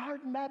pastored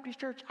Hardin Baptist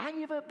Church. I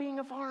give up being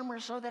a farmer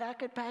so that I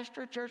could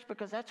pastor a church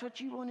because that's what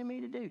you wanted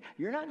me to do.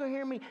 You're not going to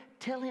hear me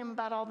tell him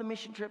about all the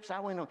mission trips I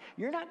went on.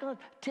 You're not going to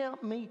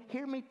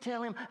hear me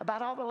tell him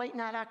about all the late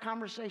night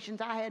conversations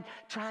I had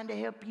trying to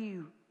help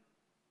you.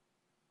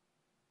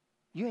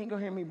 You ain't going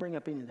to hear me bring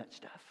up any of that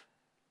stuff.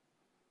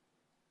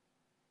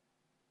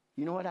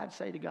 You know what I'd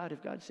say to God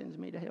if God sends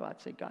me to hell?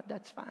 I'd say, God,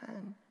 that's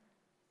fine.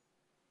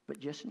 But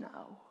just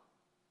know,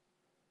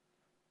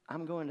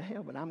 I'm going to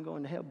hell, but I'm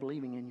going to hell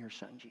believing in your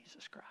Son,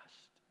 Jesus Christ.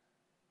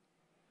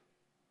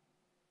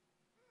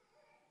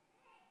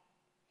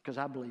 Because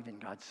I believe in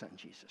God's Son,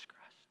 Jesus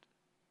Christ.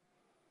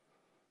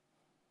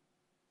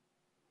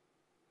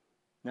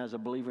 Now, as a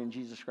believer in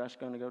Jesus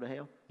Christ, going to go to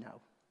hell? No.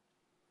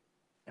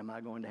 Am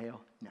I going to hell?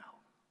 No.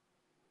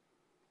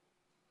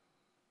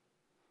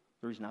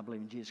 The reason I believe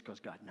in Jesus is because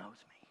God knows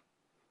me.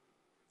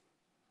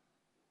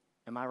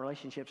 And my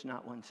relationship's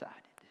not one-sided.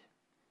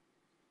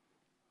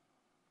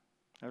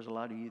 There's a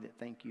lot of you that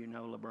think you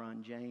know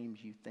LeBron James.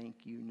 You think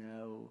you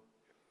know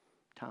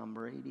Tom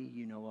Brady.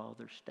 You know all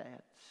their stats.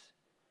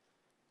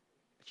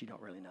 But you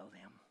don't really know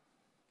them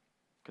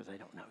because they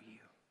don't know you.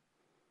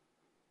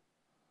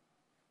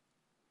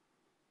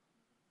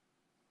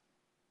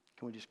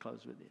 Can we just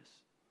close with this?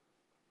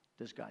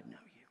 Does God know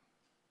you?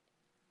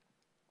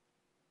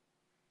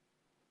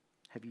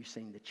 Have you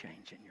seen the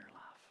change in your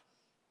life?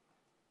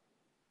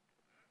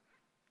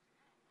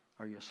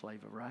 Are you a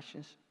slave of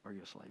righteousness or are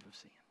you a slave of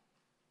sin?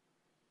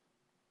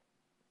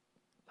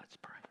 Let's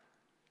pray.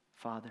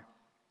 Father,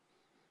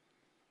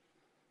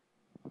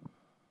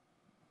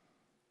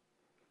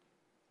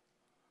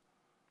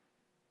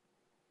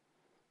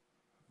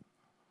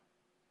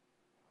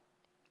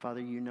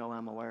 you know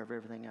I'm aware of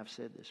everything I've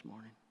said this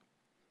morning.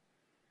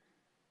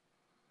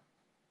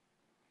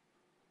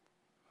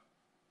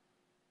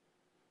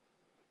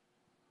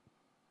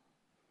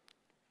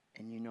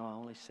 And you know, I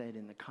only say it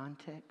in the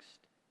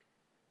context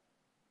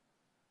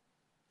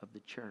of the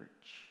church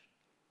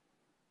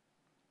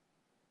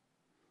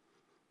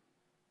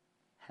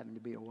having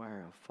to be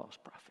aware of false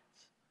prophets.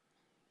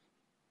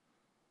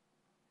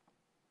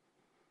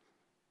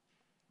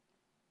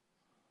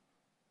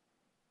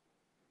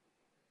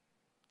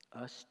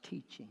 Us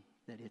teaching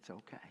that it's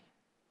okay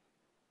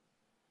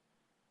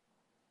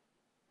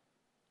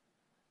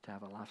to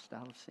have a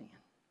lifestyle of sin.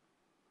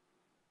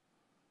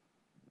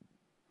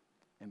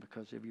 And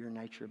because of your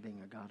nature of being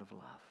a God of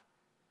love,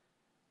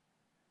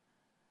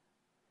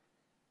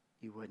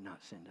 you would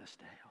not send us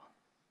to hell.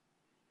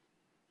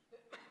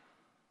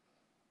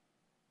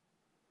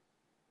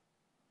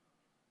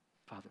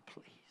 Father,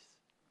 please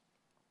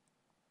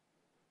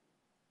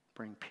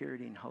bring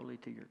purity and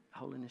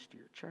holiness to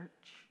your church.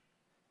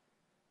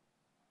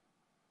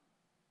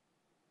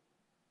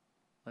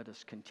 Let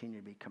us continue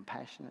to be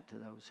compassionate to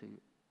those who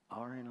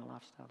are in a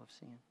lifestyle of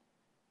sin.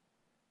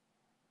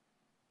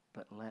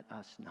 But let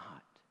us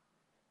not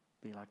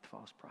be like the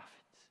false prophets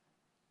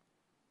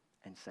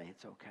and say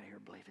it's okay or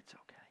believe it's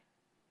okay.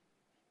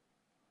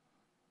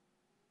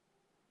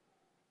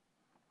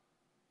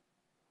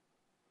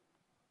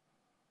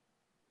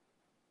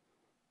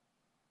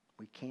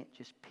 We can't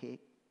just pick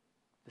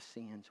the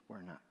sins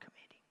we're not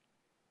committing.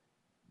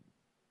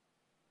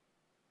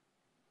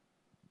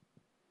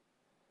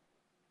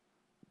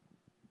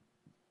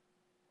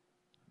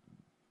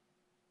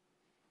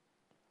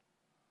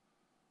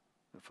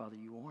 But Father,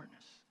 you warn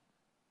us.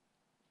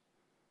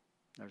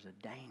 There's a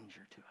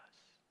danger to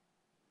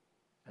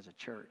us as a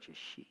church, as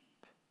sheep,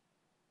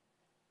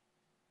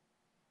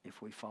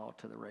 if we fall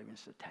to the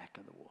ravenous attack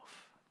of the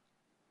wolf.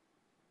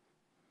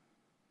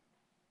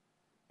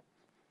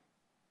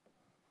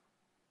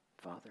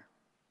 Father,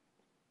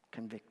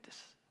 convict us.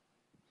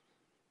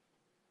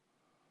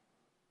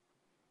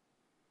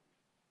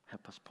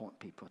 Help us point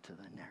people to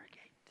the narrow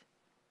gate.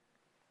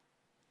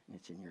 And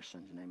it's in your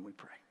Son's name we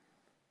pray.